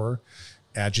it for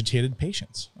agitated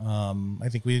patients. I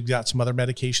think we've got some other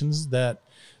medications that,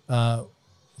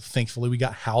 thankfully, we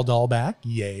got Haldol back.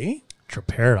 Yay.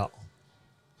 Droperidol.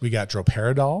 We got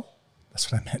droperidol.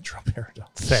 That's what I meant, droperidol.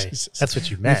 That's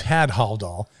what you meant. We've had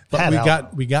Haldol, but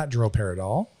we got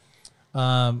droperidol.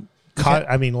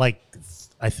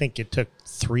 I think it took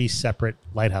 3 separate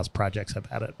lighthouse projects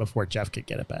about it before Jeff could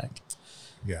get it back.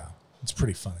 Yeah, it's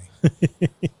pretty funny.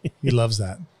 He loves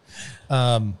that.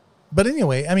 But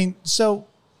anyway, I mean, so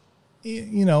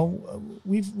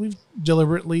we've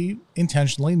deliberately,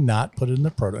 intentionally not put it in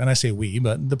the protocol. And I say we,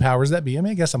 but the powers that be. I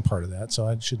mean, I guess I'm part of that, so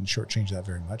I shouldn't shortchange that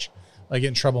very much. I get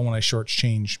in trouble when I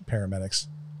shortchange paramedics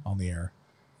on the air.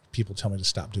 People tell me to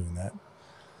stop doing that.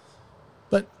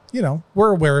 But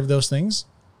we're aware of those things.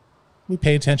 We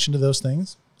pay attention to those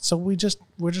things. So we're just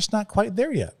not quite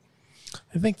there yet.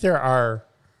 I think there are.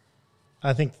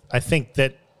 I think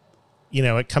that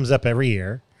it comes up every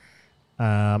year.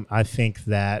 I think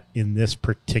that in this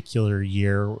particular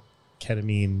year,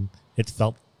 ketamine, it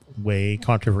felt way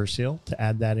controversial to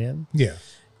add that in. Yeah.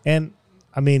 And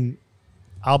I mean,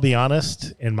 I'll be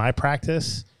honest, in my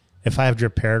practice, if I have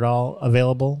Droperidol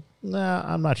available,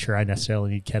 I'm not sure I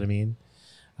necessarily need ketamine.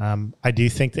 I do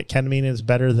think that ketamine is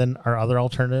better than our other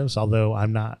alternatives, although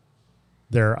I'm not.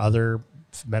 There are other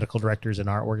medical directors in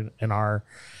our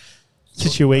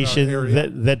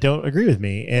situation that don't agree with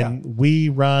me, and we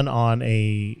run on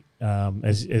a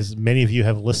as many of you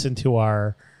have listened to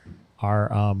our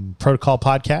protocol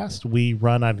podcast. We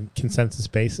run on a consensus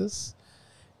basis,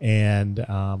 and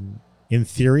in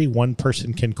theory, one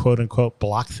person can quote unquote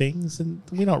block things, and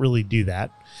we don't really do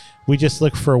that. We just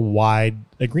look for wide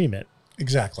agreement.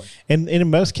 Exactly. And in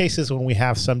most cases, when we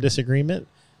have some disagreement,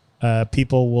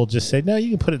 people will just say, "No,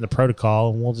 you can put it in the protocol,"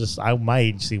 and my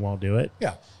agency won't do it.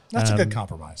 Yeah. That's a good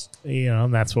compromise.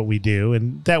 And that's what we do.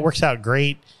 And that works out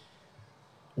great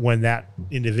when that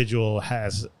individual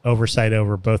has oversight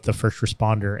over both the first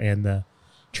responder and the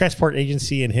transport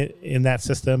agency in that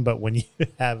system. But when you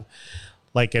have,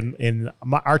 like in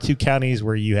our 2 counties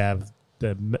where you have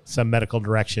some medical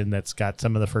direction that's got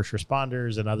some of the first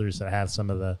responders and others that have some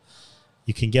of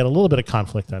you can get a little bit of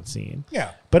conflict on scene.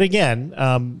 Yeah. But again,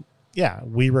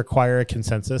 we require a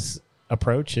consensus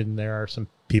approach, and there are some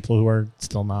people who are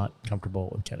still not comfortable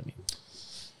with ketamine.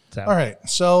 So. All right.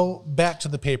 So back to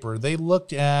the paper. They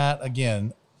looked at,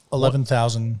 again,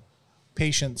 11,000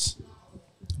 patients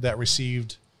that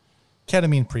received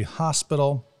ketamine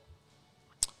pre-hospital,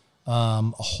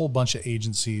 a whole bunch of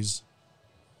agencies.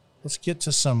 Let's get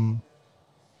to some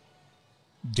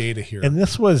data here.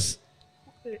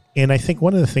 And I think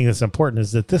one of the things that's important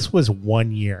is that this was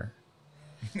 1 year.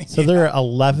 So there are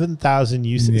 11,000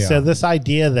 uses. Yeah. So this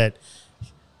idea that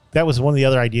was one of the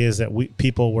other ideas that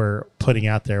people were putting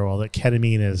out there. Well, that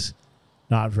ketamine is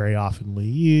not very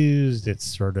oftenly used. It's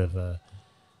sort of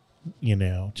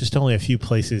just only a few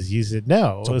places use it.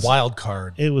 No, it's a wild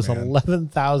card. It was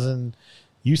 11,000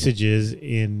 usages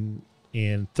in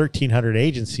 1,300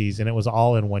 agencies, and it was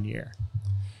all in 1 year.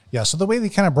 Yeah. So the way they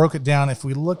kind of broke it down, if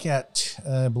we look at,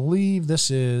 I believe this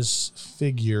is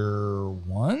figure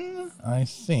 1, I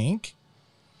think.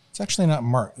 It's actually not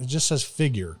marked. It just says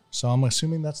figure. So I'm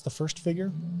assuming that's the first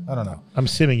figure. I don't know. I'm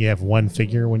assuming you have one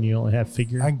figure when you only have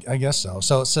figure. I guess so.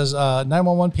 So it says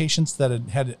 911 patients that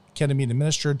had ketamine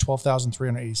administered,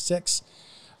 12,386.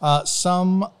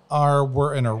 Some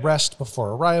were in arrest before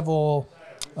arrival.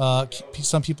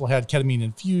 Some people had ketamine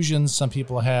infusions. Some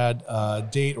people had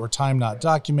date or time not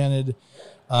documented.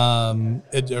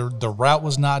 The route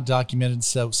was not documented.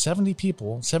 So 79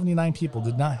 people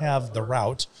did not have the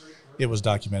route. It was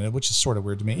documented, which is sort of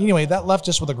weird to me. Anyway, that left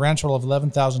us with a grand total of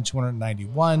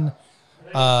 11,291.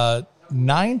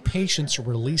 9 patients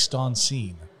released on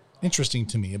scene. Interesting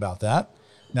to me about that.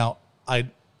 Now,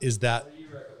 is that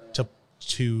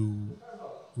to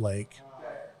like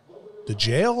the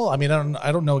jail? I mean,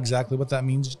 I don't know exactly what that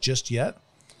means just yet.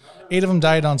 8 of them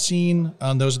died on scene.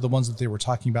 Those are the ones that they were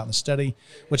talking about in the study,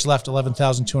 which left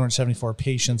 11,274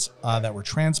 patients that were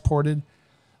transported.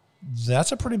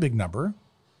 That's a pretty big number.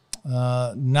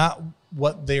 Not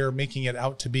what they're making it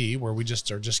out to be, where we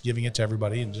are just giving it to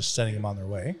everybody and just sending them on their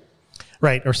way.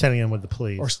 Right, or sending them with the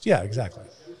police. Yeah, exactly.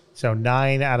 So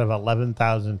 9 out of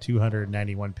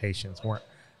 11,291 patients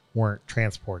weren't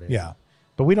transported. Yeah.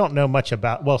 But we don't know much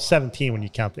about, 17 when you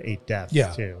count the 8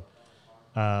 deaths too.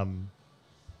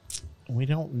 We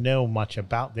don't know much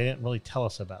about, they didn't really tell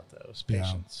us about those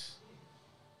patients.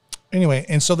 Yeah. Anyway,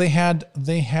 and so they had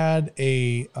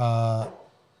a,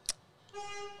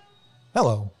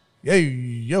 hello.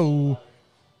 Yo.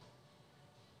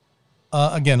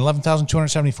 Again,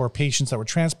 11,274 patients that were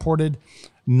transported.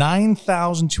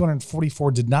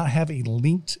 9,244 did not have a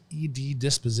linked ED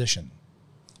disposition,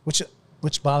 which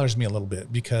bothers me a little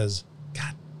bit because,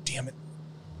 God damn it.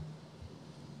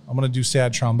 I'm going to do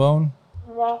sad trombone.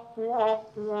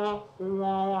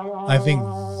 I think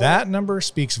that number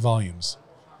speaks volumes.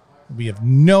 We have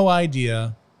no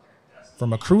idea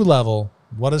from a crew level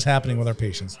What is happening with our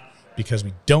patients? Because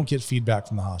we don't get feedback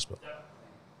from the hospital.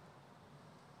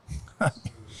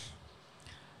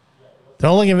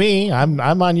 Don't look at me. I'm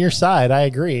on your side. I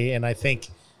agree, and I think,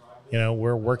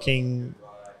 we're working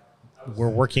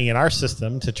in our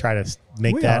system to try to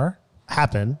make that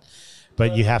happen.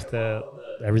 But you have to.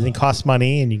 Everything costs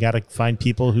money, and you got to find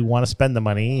people who want to spend the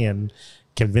money and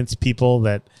convince people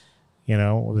that,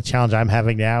 the challenge I'm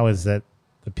having now is that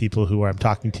the people who I'm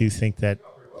talking to think that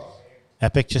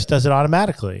Epic just does it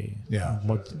automatically. Yeah.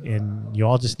 And you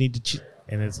all just need to.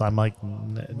 I'm like,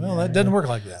 well, that doesn't work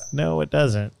like that. No, it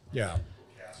doesn't. Yeah.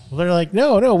 Well, they're like,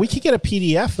 no, we could get a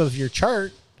PDF of your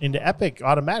chart into Epic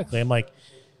automatically. I'm like,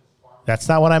 that's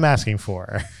not what I'm asking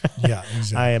for. Yeah,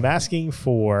 exactly. I am asking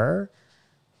for,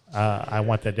 I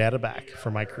want the data back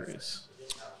for my crews.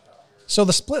 So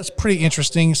the split's pretty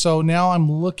interesting. So now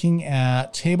I'm looking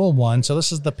at table 1. So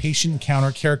this is the patient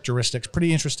encounter characteristics.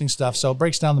 Pretty interesting stuff. So it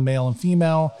breaks down the male and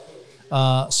female.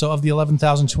 So of the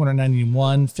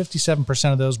 11,291,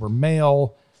 57% of those were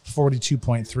male,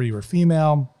 42.3 were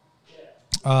female.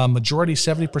 Majority,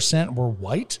 70% were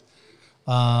white.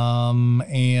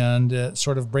 And it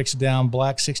sort of breaks it down.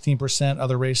 Black, 16%.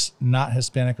 Other race, not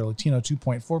Hispanic or Latino,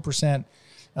 2.4%.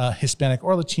 Hispanic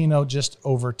or Latino, just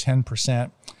over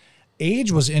 10%.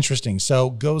 Age was interesting. So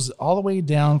goes all the way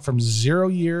down from 0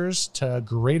 years to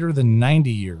greater than 90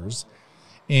 years.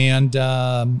 And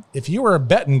if you were a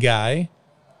betting guy,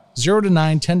 0 to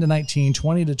 9, 10 to 19,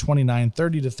 20 to 29,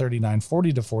 30 to 39,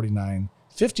 40 to 49,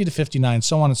 50 to 59,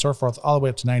 so on and so forth, all the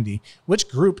way up to 90. Which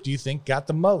group do you think got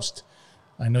the most?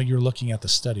 I know you're looking at the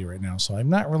study right now, so I'm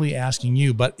not really asking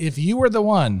you. But if you were the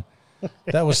one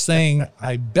that was saying,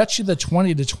 I bet you the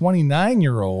 20 to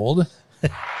 29-year-old,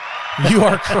 you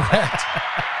are correct.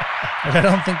 I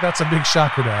don't think that's a big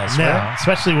shocker to us. No, right?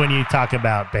 Especially when you talk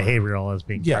about behavioral as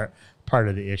being part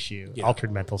of the issue,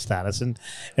 altered mental status. And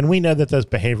we know that those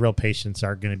behavioral patients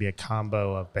are going to be a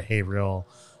combo of behavioral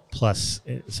plus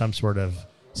some sort of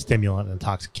stimulant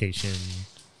intoxication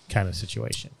kind of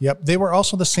situation. Yep. They were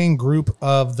also the same group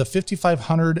of the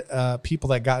 5,500 people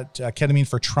that got ketamine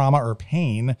for trauma or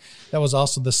pain. That was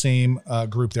also the same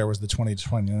group. There was the 20 to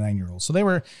 29-year-olds. So they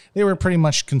were pretty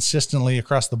much consistently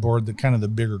across the board, the kind of the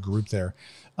bigger group there.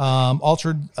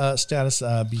 Altered status,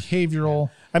 behavioral.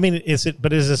 I mean, is it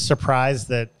a surprise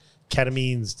that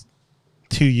ketamine's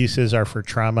 2 uses are for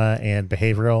trauma and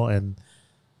behavioral, and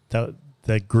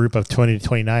the group of 20 to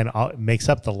 29 makes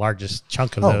up the largest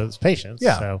chunk of those patients?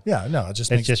 Yeah. So yeah. No, it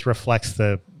just reflects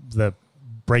the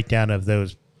breakdown of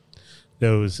those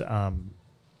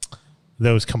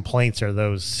complaints or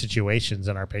those situations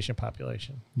in our patient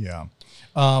population. Yeah.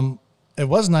 It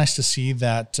was nice to see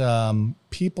that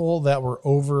people that were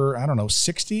over,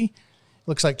 60,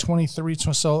 looks like 23,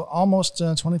 so almost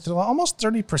 23, almost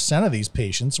 30% of these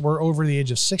patients were over the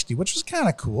age of 60, which was kind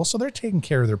of cool. So they're taking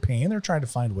care of their pain. They're trying to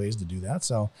find ways to do that.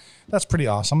 So that's pretty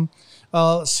awesome.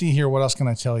 Let's see here. What else can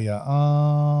I tell you?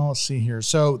 Let's see here.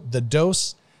 So the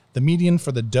dose, the median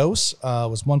for the dose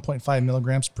was 1.5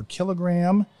 milligrams per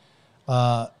kilogram.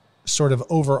 Sort of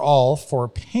overall for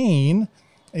pain,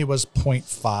 it was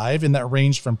 0.5, and that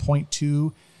ranged from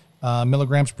 0.2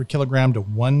 milligrams per kilogram to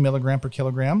 1 milligram per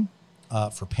kilogram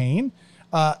for pain.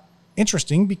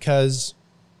 Interesting because,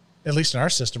 at least in our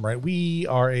system, right, we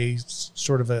are a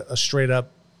sort of a straight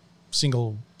up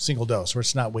single dose, where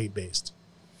it's not weight based.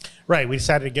 Right. We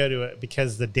decided to go to it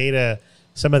because the data,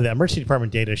 some of the emergency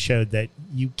department data showed that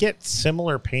you get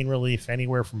similar pain relief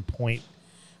anywhere from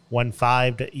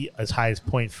 0.15 to as high as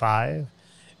 0.5.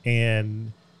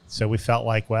 And so we felt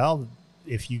like, well,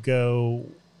 if you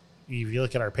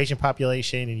look at our patient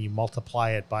population and you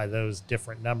multiply it by those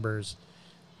different numbers,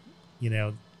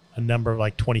 a number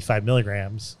like 25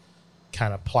 milligrams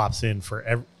kind of plops in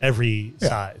for every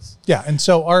size. Yeah. And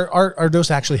so our dose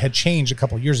actually had changed a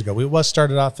couple of years ago. It was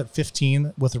started off at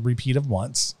 15 with a repeat of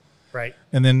once. Right.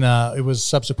 And then it was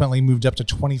subsequently moved up to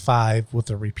 25 with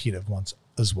a repeat of once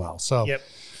as well. So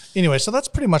anyway, so that's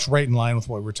pretty much right in line with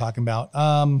what we're talking about.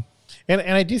 And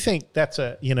I do think that's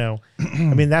I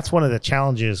mean, that's one of the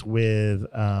challenges with,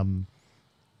 or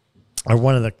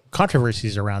one of the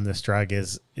controversies around this drug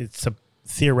is it's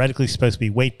theoretically supposed to be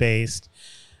weight-based,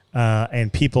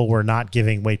 and people were not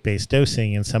giving weight-based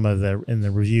dosing in in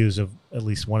the reviews of at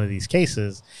least one of these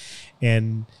cases.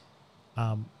 And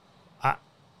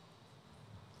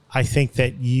I think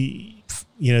that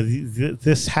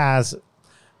this has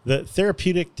the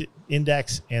therapeutic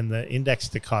index and the index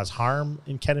to cause harm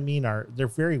in ketamine they're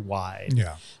very wide.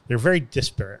 Yeah. They're very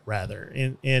disparate rather.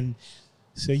 And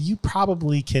so you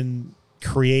probably can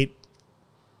create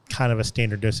kind of a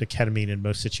standard dose of ketamine in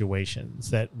most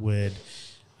situations that would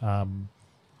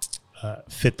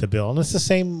fit the bill. And it's the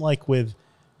same like with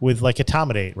like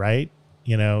etomidate, right?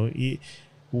 You know,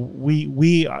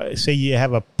 we say you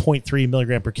have a 0.3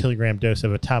 milligram per kilogram dose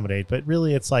of etomidate, but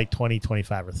really it's like 20,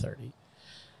 25, or 30.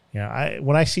 You know,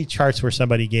 when I see charts where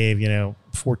somebody gave,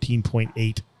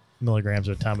 14.8 milligrams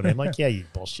of etomidate, I'm like, yeah, you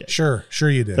bullshit. Sure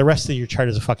you did. The rest of your chart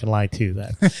is a fucking lie too.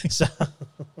 Then, so.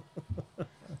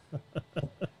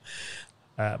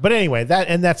 But anyway,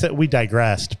 that's it. We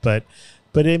digressed, but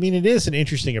I mean, it is an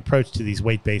interesting approach to these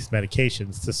weight-based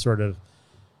medications to sort of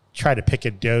try to pick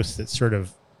a dose that sort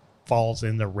of falls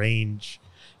in the range.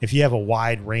 If you have a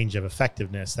wide range of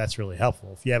effectiveness, that's really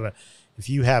helpful. If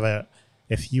you have a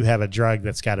drug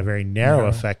that's got a very narrow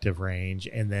effective range,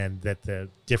 and then that the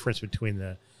difference between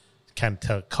the kind of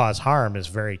to cause harm is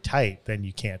very tight, then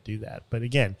you can't do that. But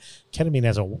again,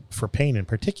 ketamine for pain in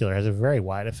particular has a very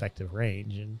wide effective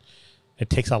range, and it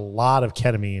takes a lot of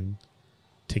ketamine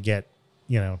to get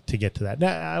to that.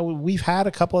 Now, we've had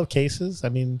a couple of cases, I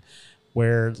mean,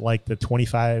 where like the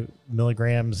 25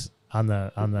 milligrams on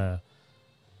the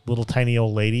little tiny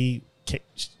old lady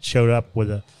showed up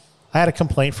with I had a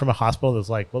complaint from a hospital that was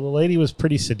like, well, the lady was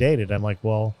pretty sedated. I'm like,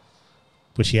 well,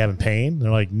 was she having pain?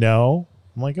 They're like, no.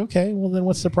 I'm like, okay, well then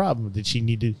what's the problem? Did she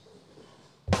need to?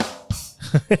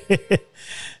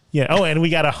 Yeah. Oh, and we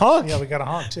got a honk. Yeah, we got a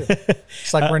honk too.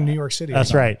 It's like we're in New York City.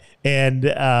 That's right. And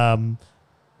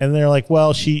they're like,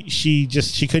 well, she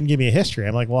couldn't give me a history.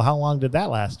 I'm like, well, how long did that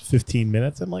last? 15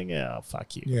 minutes. I'm like, yeah,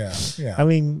 fuck you. Yeah. Yeah. I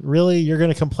mean, really, you're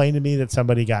going to complain to me that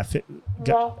somebody got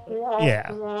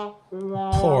yeah.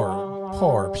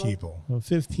 Poor people.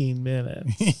 15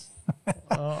 minutes.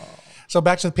 Oh. So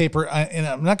back to the paper, and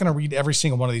I'm not going to read every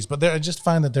single one of these, but I just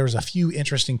find that there's a few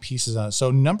interesting pieces on it.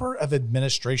 So number of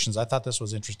administrations, I thought this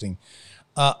was interesting.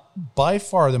 By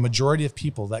far, the majority of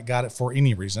people that got it for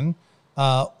any reason,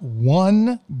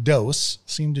 one dose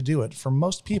seemed to do it for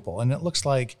most people. And it looks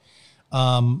like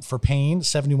for pain,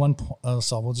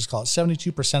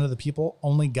 72% of the people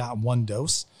only got one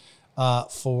dose.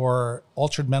 For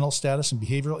altered mental status and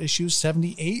behavioral issues,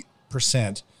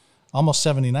 78%. Almost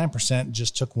 79%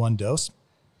 just took one dose.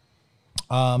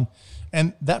 And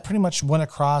that pretty much went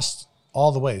across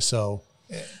all the way. So,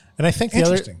 and I think the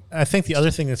other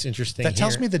thing that's interesting that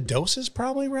tells me the dose is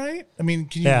probably right. I mean,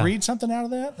 can you read something out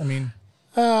of that? I mean,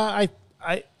 I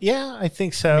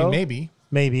think so. I mean,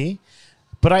 maybe.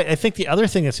 But I think the other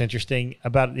thing that's interesting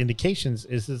about indications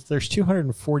is that there's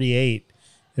 248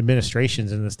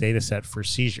 administrations in this data set for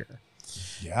seizure.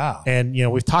 Yeah. And,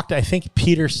 we've talked, I think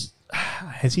Peter's,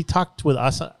 has he talked with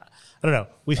us? I don't know.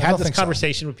 We've had this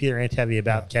conversation with Peter Antevi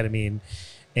about ketamine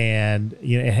and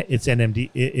its NMD,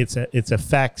 its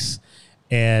effects,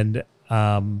 and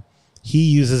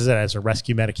he uses it as a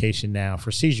rescue medication now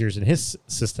for seizures in his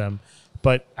system.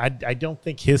 But I don't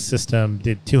think his system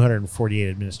did 248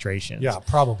 administrations. Yeah,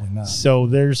 probably not. So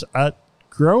there's a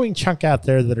growing chunk out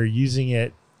there that are using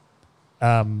it.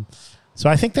 So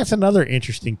I think that's another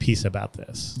interesting piece about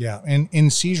this. Yeah. And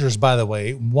in seizures, by the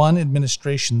way, one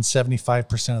administration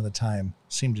 75% of the time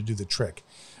seemed to do the trick.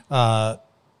 2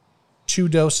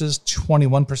 doses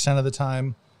 21% of the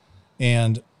time,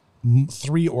 and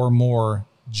 3 or more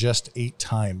just 8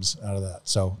 times out of that.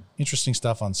 So interesting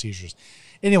stuff on seizures.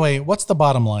 Anyway, what's the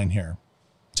bottom line here?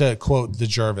 To quote the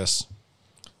Jarvis.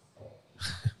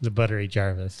 The buttery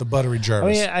Jarvis. The buttery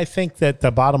Jarvis. I mean, I think that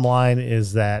the bottom line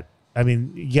is that, I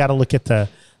mean, you got to look at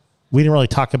we didn't really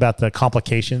talk about the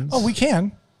complications. Oh, we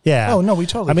can. Yeah. Oh, no, we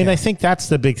totally I mean, can. I think that's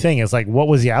the big thing is like, what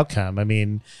was the outcome? I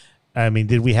mean,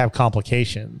 did we have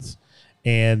complications?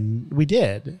 And we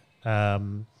did.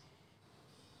 So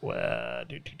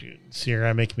you're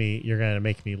going to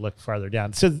make me look farther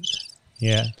down. So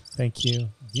yeah, thank you.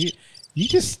 We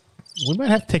might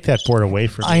have to take that board away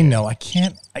from you. I know. I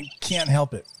can't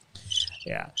help it.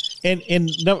 Yeah. And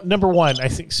number one, I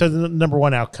think, so the number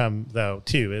one outcome, though,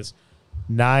 too, is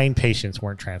 9 patients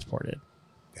weren't transported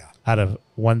out of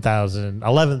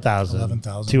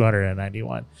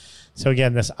 11,291. So,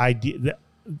 again, this idea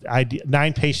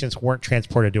 9 patients weren't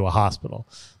transported to a hospital.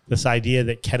 This idea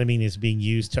that ketamine is being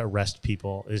used to arrest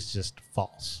people is just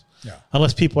false. Yeah.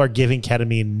 Unless people are giving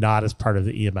ketamine not as part of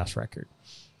the EMS record,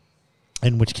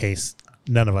 in which case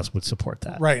none of us would support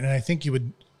that. Right. And I think you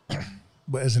would...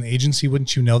 As an agency,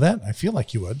 wouldn't you know that? I feel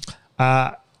like you would.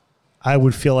 I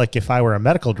would feel like if I were a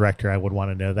medical director, I would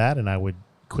want to know that, and I would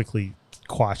quickly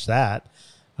quash that.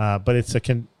 But it's a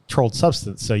controlled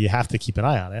substance, so you have to keep an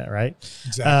eye on it, right?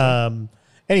 Exactly.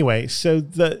 Anyway, so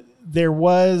there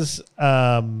was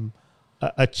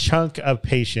a chunk of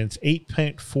patients,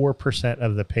 8.4%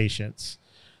 of the patients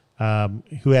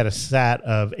who had a SAT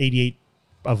of 88,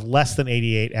 of less than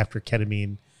 88 after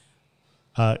ketamine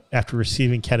after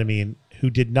receiving ketamine who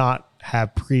did not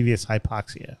have previous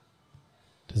hypoxia.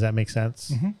 Does that make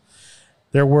sense? Mm-hmm.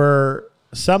 There were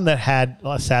some that had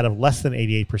a SAT of less than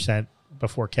 88%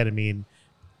 before ketamine.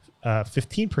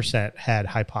 15% had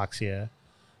hypoxia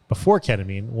before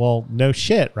ketamine. Well, no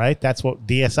shit, right? That's what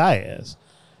DSI is.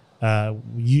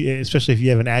 Especially if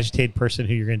you have an agitated person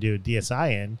who you're going to do a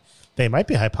DSI in, they might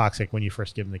be hypoxic when you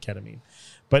first give them the ketamine.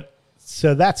 But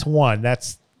so that's one.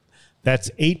 That's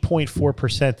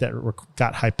 8.4% that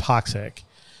got hypoxic.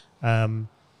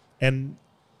 And,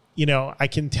 you know, I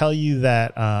can tell you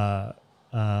that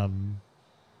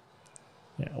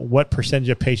what percentage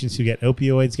of patients who get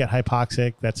opioids get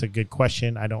hypoxic? That's a good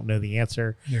question. I don't know the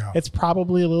answer. Yeah. It's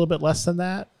probably a little bit less than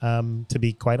that, to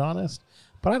be quite honest.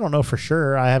 But I don't know for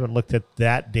sure. I haven't looked at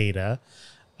that data.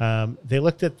 They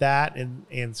looked at that,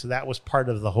 and so that was part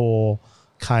of the whole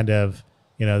kind of,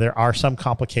 you know, there are some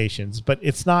complications, but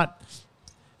it's not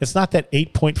that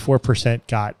 8.4%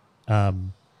 got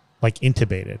like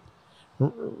intubated.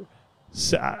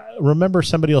 So I remember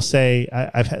somebody will say,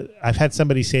 I've had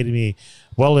somebody say to me,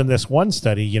 well, in this one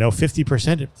study, you know,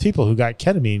 50% of people who got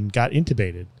ketamine got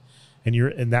intubated.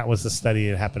 And that was the study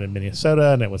that happened in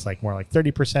Minnesota, and it was like more like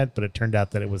 30%, but it turned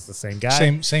out that it was the same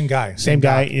guy. Same guy.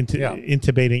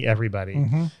 Intubating everybody.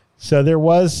 Mm-hmm. So there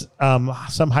was some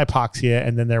hypoxia,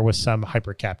 and then there was some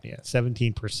hypercapnia.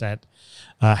 17%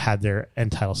 had their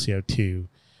end-tidal CO2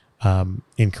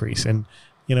 increase. And,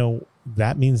 you know,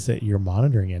 that means that you're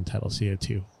monitoring end-tidal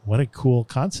CO2. What a cool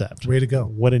concept. Way to go.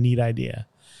 What a neat idea.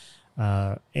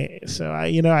 So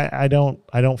I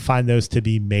don't find those to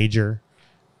be major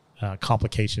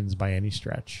complications by any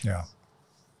stretch. Yeah.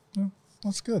 Well,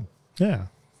 that's good. Yeah.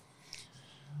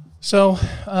 So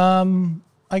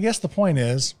I guess the point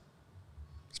is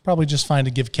it's probably just fine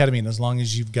to give ketamine as long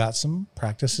as you've got some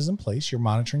practices in place. You're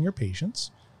monitoring your patients.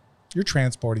 You're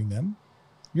transporting them.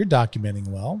 You're documenting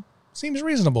well. Seems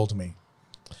reasonable to me.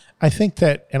 I think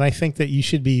that you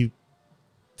should be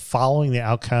following the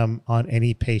outcome on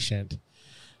any patient,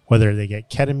 whether they get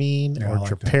ketamine or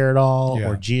droperidol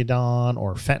or Geodon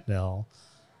or fentanyl.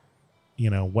 You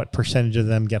know, what percentage of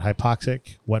them get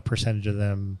hypoxic? What percentage of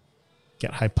them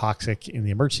get hypoxic in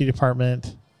the emergency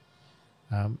department?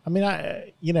 I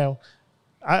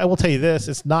will tell you this: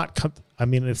 it's not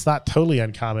totally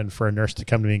uncommon for a nurse to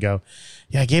come to me and go,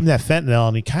 "Yeah, I gave him that fentanyl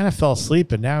and he kind of fell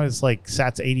asleep, and now it's like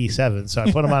SAT's 87, so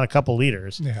I put him on a couple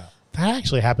liters." Yeah, that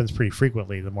actually happens pretty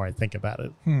frequently. The more I think about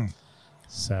it.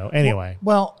 So anyway,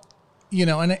 well, you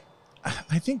know, and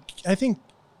I think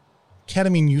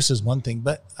ketamine use is one thing,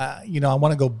 but I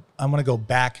want to go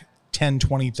back 10,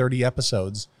 20, 30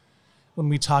 episodes when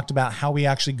we talked about how we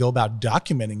actually go about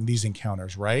documenting these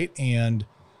encounters, right? And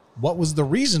what was the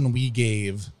reason we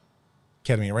gave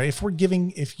ketamine, right?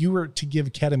 If you were to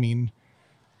give ketamine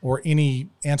or any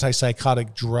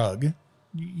antipsychotic drug,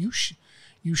 you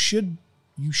should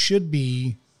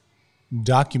be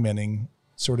documenting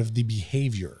sort of the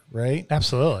behavior, right?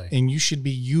 Absolutely. And you should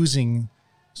be using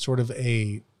sort of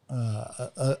a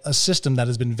system that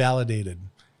has been validated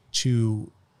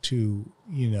to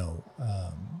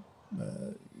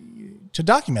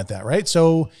document that, right?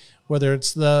 So whether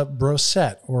it's the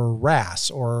Brosette or RAS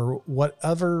or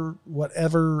whatever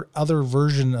other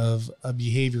version of a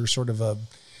behavior, sort of a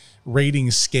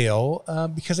rating scale,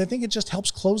 because I think it just helps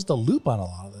close the loop on a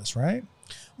lot of this, right?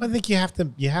 I think you have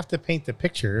to paint the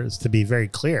picture to be very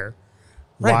clear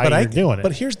why you're doing it.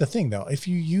 But here's the thing, though: if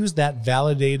you use that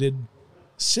validated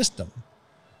system,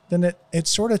 then it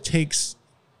sort of takes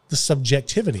the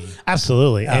subjectivity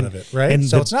absolutely out of it, right? And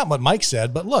so it's not what Mike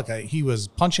said, but look, he was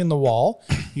punching the wall,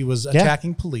 he was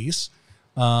attacking police,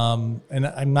 and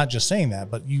I'm not just saying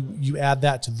that, but you add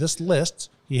that to this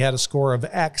list. He had a score of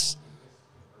X.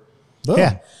 Boom.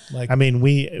 Yeah,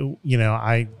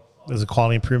 as a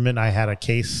quality improvement, I had a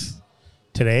case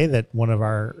today that one of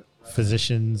our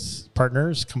physicians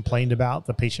partners complained about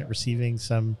the patient receiving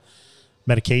some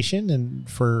medication and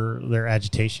for their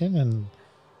agitation, and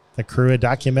the crew had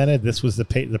documented this was the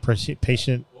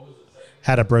patient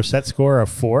had a Brosette score of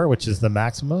 4, which is the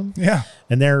maximum. Yeah,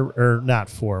 and or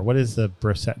not 4. What is the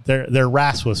Brosette? Their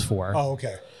RAS was 4. Oh,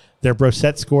 okay. Their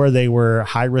Brosette score, they were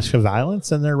high risk of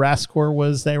violence, and their RAS score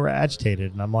was they were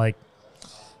agitated. And I'm like,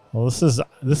 well, this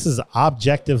is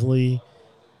objectively,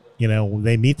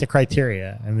 they meet the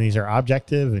criteria, and these are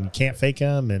objective, and you can't fake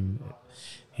them,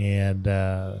 and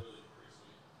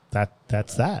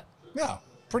that's that. Yeah,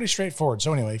 pretty straightforward.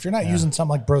 So anyway, if you're not using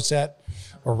something like Brosette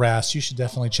or RAS, you should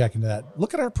definitely check into that.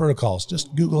 Look at our protocols.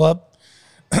 Just Google up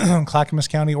Clackamas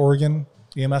County, Oregon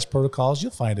EMS protocols.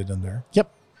 You'll find it in there. Yep,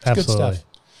 it's absolutely. Good stuff.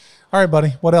 All right, buddy.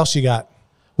 What else you got?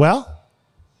 Well,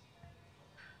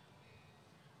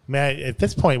 Man, at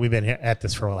this point, we've been at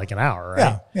this for like an hour, right?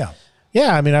 Yeah, yeah.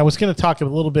 Yeah, I mean, I was going to talk a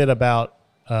little bit about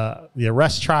the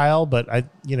arrest trial, but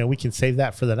we can save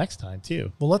that for the next time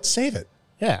too. Well, let's save it.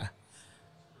 Yeah,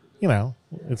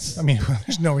 it's. I mean,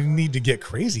 there's no need to get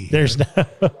crazy. There's no.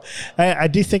 I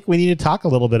do think we need to talk a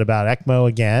little bit about ECMO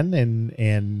again,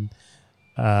 and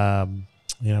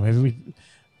maybe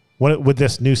with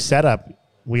this new setup,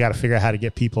 we got to figure out how to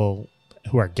get people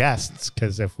who are guests,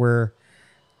 because if we're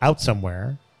out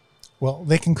somewhere, well,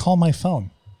 they can call my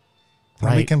phone. Right.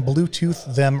 And we can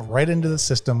Bluetooth them right into the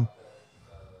system,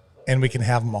 and we can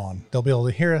have them on. They'll be able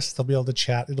to hear us. They'll be able to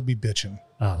chat. It'll be bitching.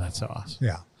 oh, that's so awesome.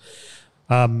 Yeah.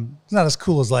 It's not as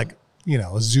cool as like, a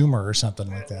Zoomer or something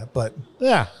like that, but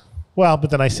Yeah. Well, but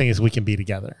the nice thing is we can be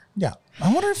together. yeah.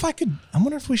 I wonder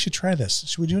if we should try this.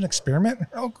 Should we do an experiment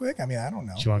real quick? I mean, I don't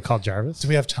know. Do you want to call Jarvis? Do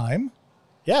we have time?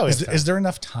 Yeah. Is there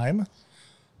enough time?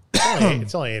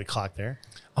 It's only 8 o'clock there.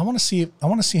 I want to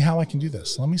see how I can do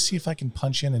this. Let me see if I can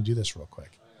punch in and do this real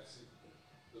quick.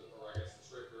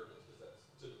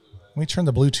 Let me turn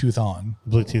the Bluetooth on.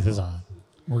 Bluetooth is on.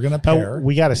 We're going to pair.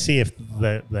 We got to see if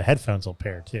the headphones will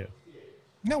pair too.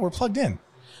 No, we're plugged in.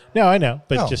 No, I know,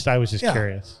 but No. I was just Yeah.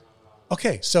 curious.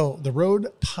 Okay, so the Rode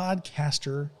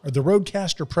Podcaster or the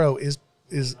Rodecaster Pro is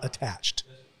attached.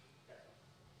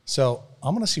 So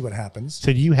I'm going to see what happens.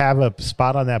 So do you have a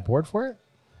spot on that board for it?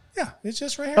 Yeah, it's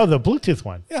just right here. Oh, the Bluetooth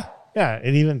one. Yeah. Yeah,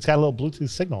 it's got a little Bluetooth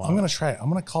signal on I'm it. going to try it. I'm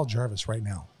going to call Jarvis right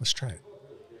now. Let's try it.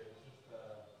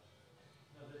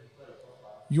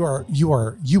 You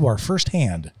are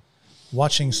firsthand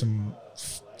watching some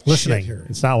Listening. shit here.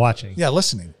 It's not watching. Yeah,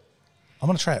 listening. I'm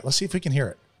going to try it. Let's see if we can hear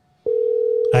it.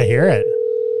 I hear it.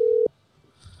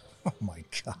 Oh my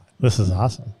God. This is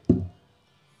awesome.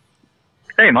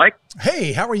 Hey, Mike.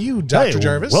 Hey, how are you, Dr. Hey,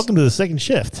 Jarvis? welcome to the second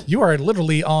shift. You are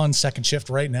literally on second shift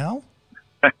right now.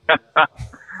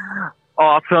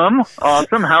 Awesome.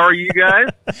 How are you guys?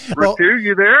 Well- Ritu,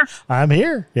 you there? I'm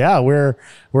here. Yeah, we're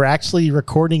actually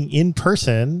recording in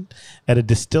person at a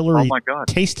distillery Oh, my God.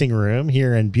 tasting room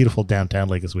here in beautiful downtown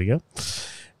Lake Oswego.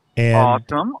 And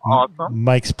Awesome.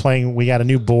 Mike's playing. We got a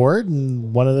new board,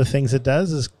 and one of the things it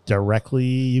does is directly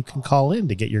you can call in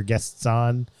to get your guests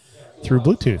on through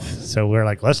Bluetooth. So we're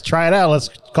like, let's try it out. Let's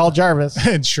call Jarvis.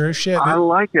 And sure as shit, I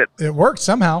like it. it worked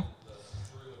somehow.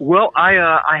 Well,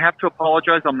 I have to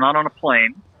apologize. I'm not on a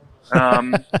plane.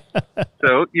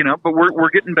 So, but we're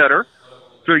getting better.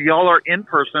 So y'all are in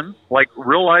person, like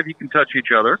real live. You can touch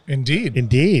each other. Indeed.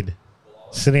 Indeed,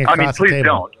 sitting I across mean, the please table.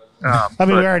 don't. I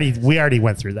mean, but- we already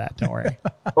went through that. Don't worry.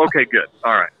 Okay, good.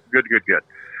 All right. Good.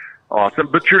 Awesome.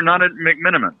 But you're not at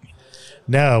McMiniman.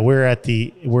 No, we're at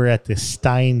the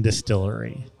Stein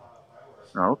Distillery.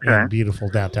 Okay. In beautiful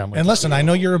downtown Lake. And listen, I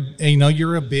know you're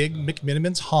a big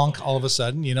McMiniman's honk. All of a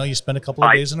sudden, you spent a couple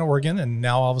of days in Oregon, and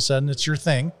now all of a sudden it's your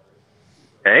thing.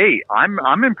 Hey,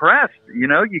 I'm impressed.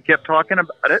 You kept talking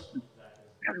about it.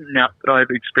 Now that I've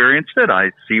experienced it,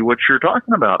 I see what you're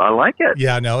talking about. I like it.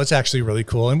 Yeah, no, it's actually really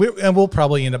cool, and we'll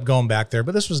probably end up going back there.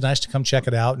 But this was nice to come check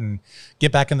it out and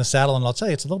get back in the saddle. And I'll tell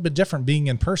you, it's a little bit different being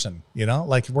in person.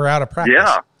 Like we're out of practice.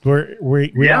 Yeah.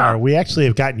 We Yeah. are. We actually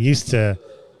have gotten used to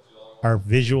our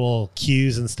visual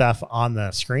cues and stuff on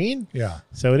the screen. Yeah.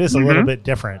 So it is a little bit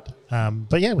different.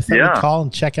 But yeah, we thought we'd call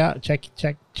and check it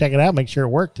out, make sure it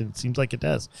worked. And it seems like it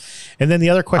does. And then the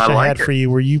other question I had for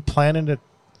you, were you planning to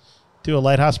do a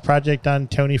Lighthouse project on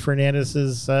Tony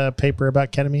Fernandez's paper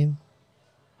about ketamine?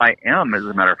 I am, as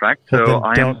a matter of fact. So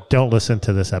Well, then don't listen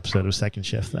to this episode of Second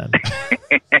Shift then.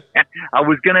 I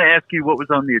was going to ask you what was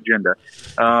on the agenda.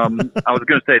 I was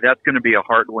going to say that's going to be a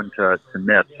hard one to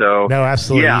miss. So No,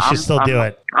 absolutely. Yeah, you should still do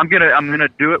it. I'm gonna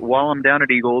do it while I'm down at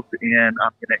Eagles, and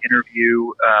I'm gonna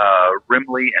interview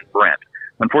Rimley and Brent.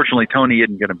 Unfortunately, Tony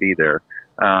isn't going to be there.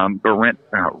 But Rent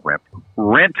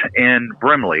and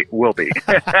Brimley will be.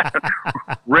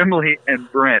 Rimley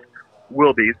and Brent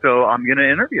will be. So I'm going to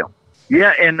interview them.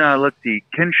 Yeah, and let's see.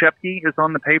 Ken Shepke is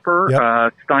on the paper.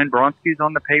 Yep. Stein Bronski's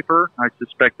on the paper. I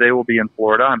suspect they will be in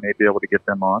Florida. I may be able to get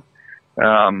them on.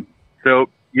 So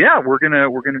yeah, we're gonna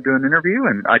do an interview,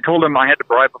 and I told him I had to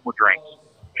bribe them with drinks.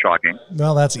 Shocking.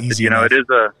 Well, that's easy.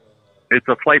 It's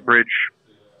a Flight Bridge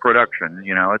production.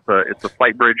 It's a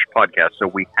Flight Bridge podcast, so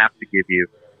we have to give you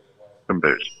some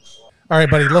booze. All right,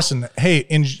 buddy. Listen, hey,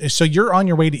 so you're on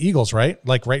your way to Eagles, right?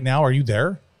 Like right now, are you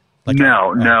there?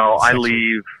 No, it's I next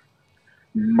leave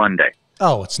Monday.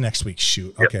 Oh, it's next week.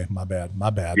 Shoot. Yep. Okay, my bad.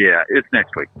 Yeah, it's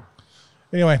next week.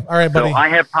 Anyway, all right, buddy. So I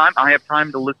have time. I have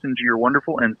time to listen to your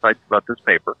wonderful insights about this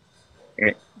paper.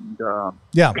 And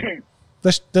Yeah,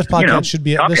 this podcast should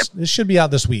be talking. this should be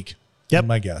out this week. Yep.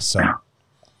 My guess. So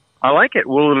I like it.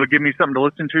 Well, it'll give me something to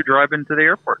listen to driving to the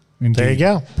airport. indeed. There you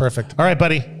go. Perfect. All right,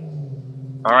 buddy.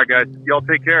 All right, guys. Y'all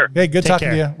take care. Hey, good Take talking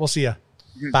care. to you. We'll see you.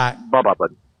 Bye. Bye-bye,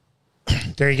 buddy.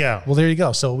 There you go. Well, there you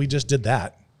go. So we just did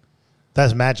that.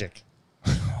 That's magic.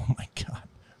 Oh my God.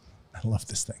 I love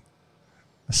this thing.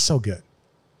 It's so good.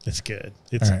 It's good.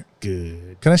 It's All right.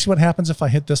 good. Can I see what happens if I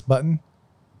hit this button?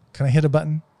 Can I hit a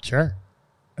button? Sure.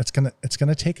 It's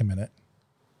gonna take a minute.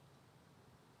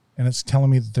 And it's telling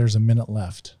me that there's a minute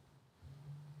left.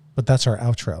 But that's our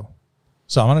outro.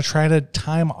 So I'm gonna try to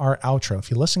time our outro. If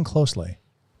you listen closely,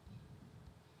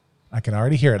 I can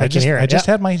already hear it. I can hear it, I just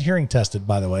yeah. had my hearing tested,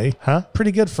 by the way. Huh?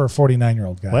 Pretty good for a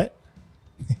 49-year-old guy. What?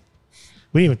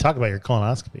 We didn't even talk about your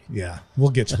colonoscopy. Yeah, we'll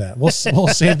get to that. We'll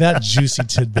save that juicy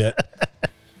tidbit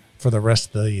for the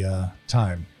rest of the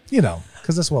time. You know,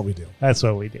 because that's what we do. That's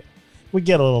what we do. We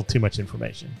get a little too much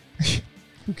information.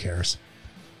 Who cares?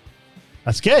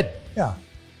 That's good. Yeah.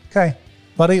 Okay.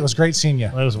 Buddy, it was great seeing you.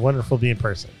 It was wonderful being in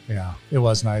person. Yeah, it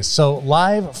was nice. So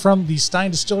live from the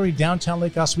Stein Distillery, downtown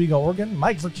Lake Oswego, Oregon,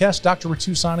 Mike Verkest, Dr.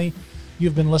 Ratusani.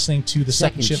 You've been listening to the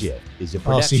Second Shift. is a Oh,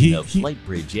 production see, of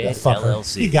Flightbridge Ed that fucker.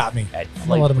 LLC. He got me. At I'm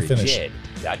gonna let him finish.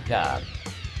 flightbridgeed.com.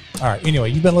 All right. Anyway,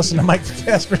 you've been listening to Mike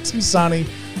Verkest, Ratusani.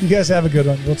 You guys have a good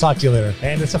one. We'll talk to you later.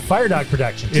 And it's a Fire Dog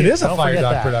production, too. It is a Don't Fire forget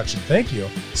Dog that. production. Thank you.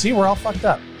 See, we're all fucked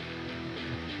up.